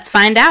like, let's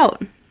find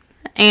out.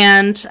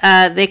 And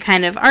they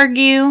kind of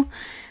argue.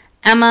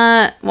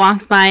 Emma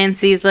walks by and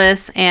sees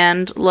this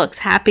and looks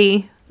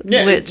happy.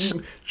 Yeah, which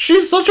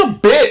she's such a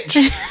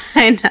bitch.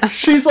 I know.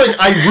 She's like,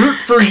 I root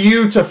for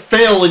you to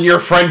fail in your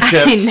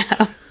friendships.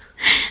 I know.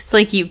 It's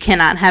like, you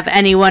cannot have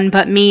anyone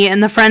but me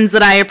and the friends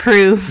that I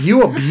approve.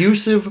 You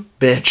abusive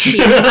bitch.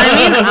 Yeah.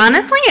 I mean,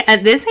 honestly,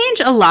 at this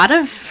age, a lot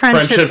of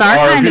friendships are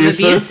kind of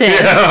abusive.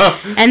 Yeah.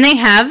 And they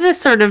have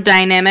this sort of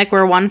dynamic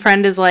where one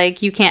friend is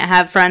like, you can't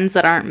have friends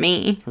that aren't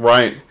me.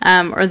 Right.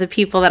 Or the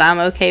people that I'm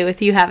okay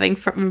with you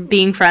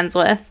being friends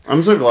with.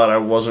 I'm so glad I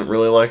wasn't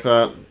really like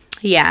that.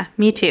 Yeah,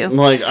 me too.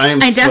 Like, I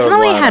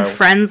definitely had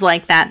friends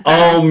like that,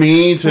 though. Oh,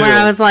 me too.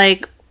 Where I was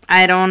like,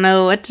 I don't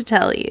know what to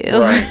tell you.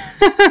 Right.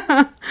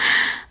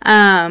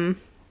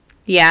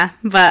 Yeah,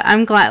 but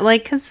I'm glad,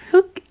 like, because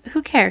who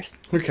cares?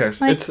 Who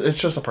cares? Like,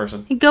 it's just a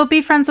person. Go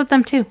be friends with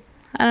them, too.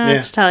 I don't know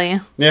what to tell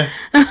you. Yeah.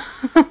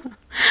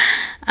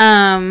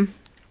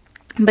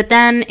 But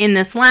then, in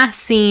this last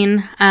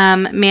scene,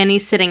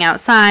 Manny's sitting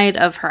outside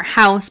of her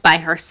house by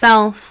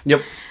herself.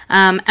 Yep.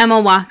 Emma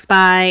walks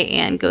by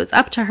and goes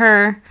up to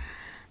her.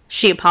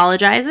 She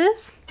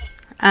apologizes.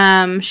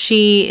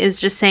 She is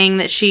just saying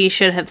that she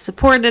should have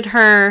supported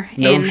her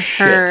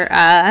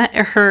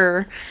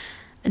her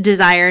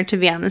desire to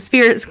be on the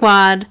Spirit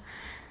Squad.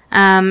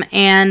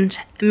 And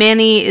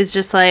Manny is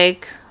just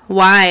like,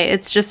 why?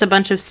 It's just a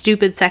bunch of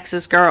stupid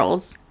sexist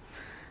girls.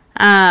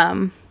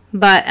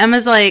 But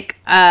Emma's like,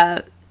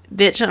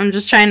 bitch, I'm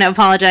just trying to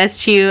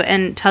apologize to you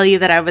and tell you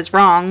that I was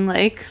wrong.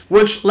 Like,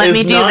 which let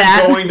me do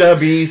that. Going to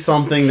be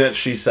something that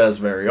she says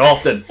very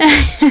often.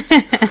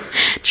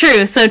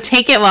 True. So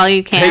take it while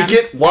you can. Take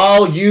it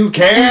while you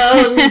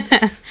can.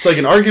 It's like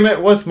an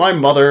argument with my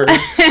mother.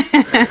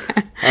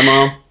 Hi,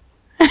 Mom.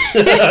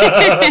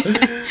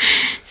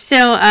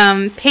 So,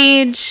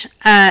 Paige,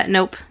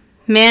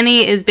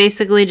 Manny is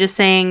basically just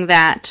saying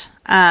that,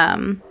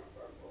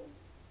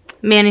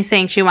 Manny's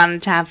saying she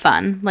wanted to have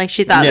fun. Like,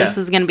 she thought this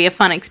was going to be a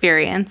fun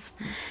experience.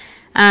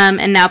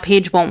 And now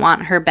Paige won't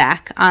want her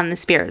back on the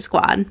Spirit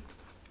Squad.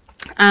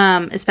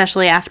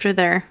 Especially after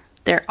their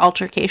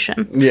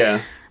altercation.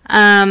 Yeah.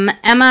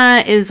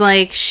 Emma is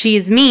like,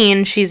 she's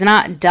mean, she's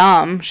not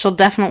dumb. She'll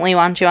definitely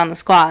want you on the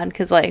squad.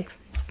 Because, like,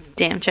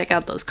 damn, check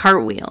out those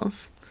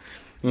cartwheels.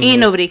 Mm-hmm.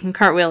 Ain't nobody can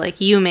cartwheel like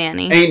you,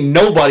 Manny. Ain't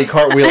nobody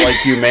cartwheel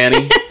like you,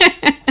 Manny.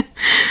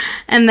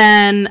 And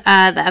then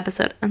the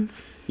episode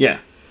ends. Yeah.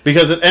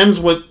 Because it ends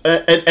with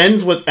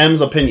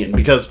M's opinion.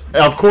 Because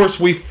of course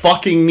we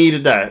fucking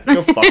needed that.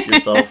 Go fuck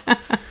yourself.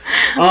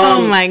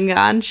 Oh my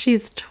god,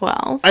 she's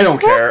 12. I don't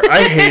care.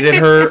 I hated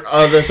her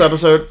this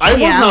episode. I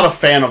was not a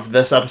fan of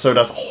this episode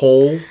as a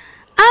whole.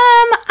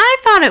 I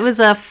thought it was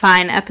a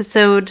fine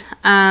episode.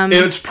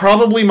 It's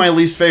probably my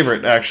least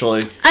favorite,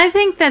 actually. I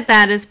think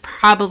that is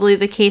probably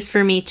the case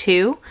for me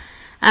too.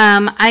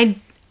 I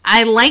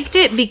liked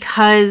it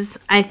because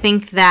I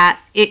think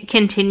that it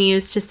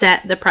continues to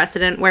set the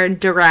precedent where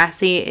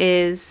Degrassi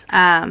is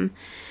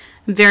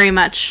very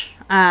much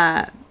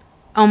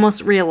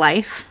almost real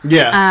life.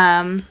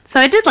 Yeah. So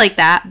I did like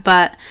that,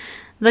 but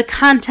the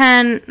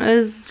content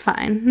is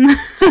fine.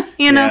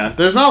 you know? Yeah,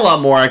 there's not a lot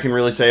more I can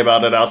really say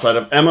about it outside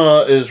of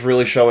Emma is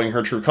really showing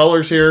her true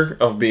colors here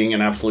of being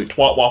an absolute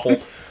twat waffle.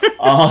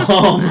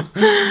 I'm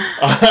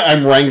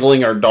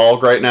wrangling our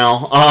dog right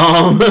now.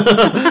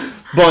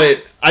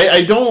 But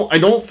I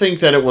don't think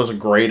that it was a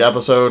great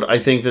episode. I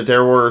think that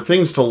there were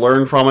things to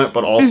learn from it,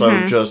 but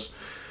also just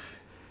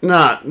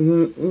not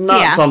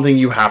something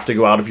you have to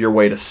go out of your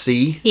way to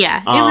see.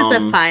 Yeah, it was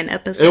a fine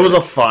episode. It was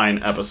a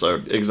fine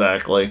episode,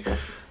 exactly.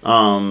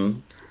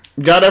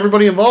 Got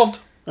everybody involved.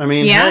 I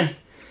mean, hey,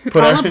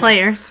 all the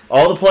players.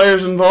 All the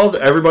players involved.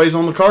 Everybody's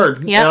on the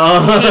card.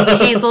 Yeah,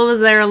 Hazel was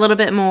there a little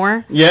bit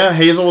more. Yeah,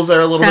 Hazel was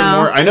there a little bit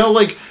more. I know,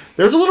 like,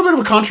 there's a little bit of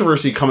a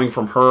controversy coming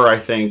from her, I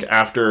think,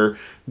 after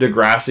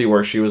Degrassi,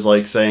 where she was,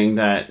 like, saying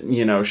that,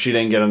 you know, she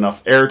didn't get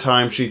enough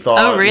airtime, she thought.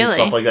 Oh, really? And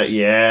stuff like that.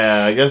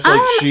 Yeah, I guess,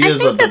 like, she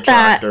is a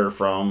detractor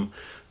from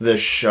this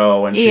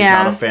show, and she's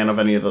not a fan of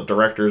any of the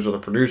directors or the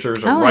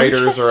producers or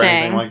writers or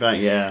anything like that.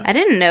 Yeah. I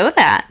didn't know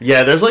that.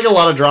 Yeah, there's, like, a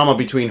lot of drama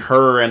between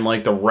her and,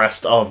 like, the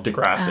rest of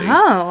Degrassi.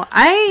 Oh,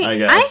 I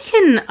guess. I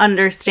can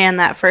understand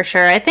that for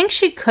sure. I think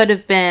she could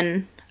have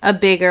been a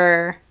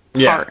bigger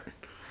part.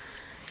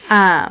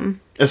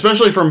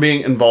 Especially from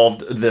being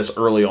involved this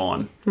early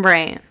on.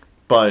 Right.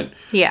 But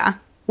yeah.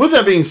 With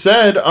that being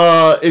said,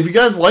 if you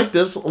guys like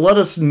this, let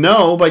us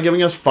know by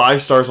giving us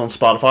 5 stars on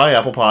Spotify,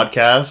 Apple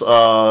Podcasts.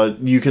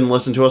 You can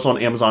listen to us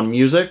on Amazon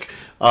Music.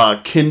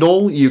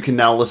 Kindle, you can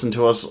now listen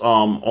to us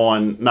on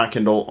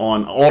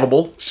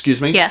Audible,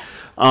 excuse me.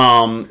 Yes.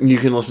 You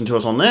can listen to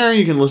us on there.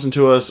 You can listen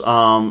to us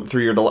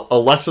through your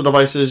Alexa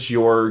devices,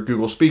 your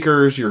Google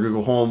speakers, your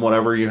Google Home,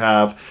 whatever you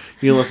have.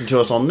 You can listen to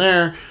us on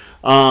there.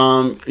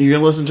 You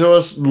can listen to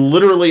us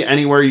literally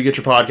anywhere you get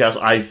your podcast.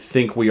 I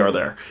think we are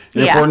there.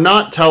 And if we're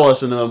not, tell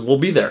us and then we'll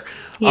be there.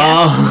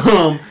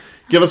 Yeah.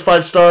 Give us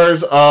 5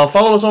 stars.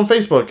 Follow us on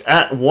Facebook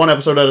at One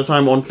Episode at a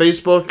Time on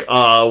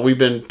Facebook. We've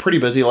been pretty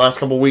busy the last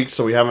couple of weeks,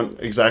 so we haven't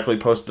exactly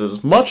posted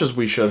as much as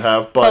we should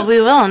have. But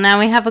we will. Now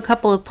we have a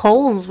couple of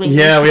polls. We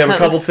have a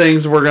couple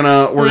things we're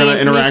gonna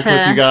interact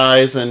with you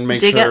guys and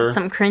dig up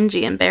some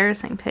cringy,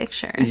 embarrassing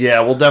pictures.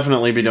 Yeah, we'll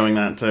definitely be doing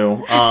that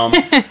too.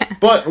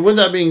 But with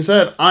that being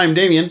said, I'm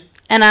Damien.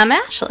 And I'm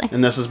Ashley.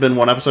 And this has been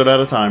One Episode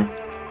at a Time.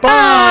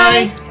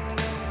 Bye!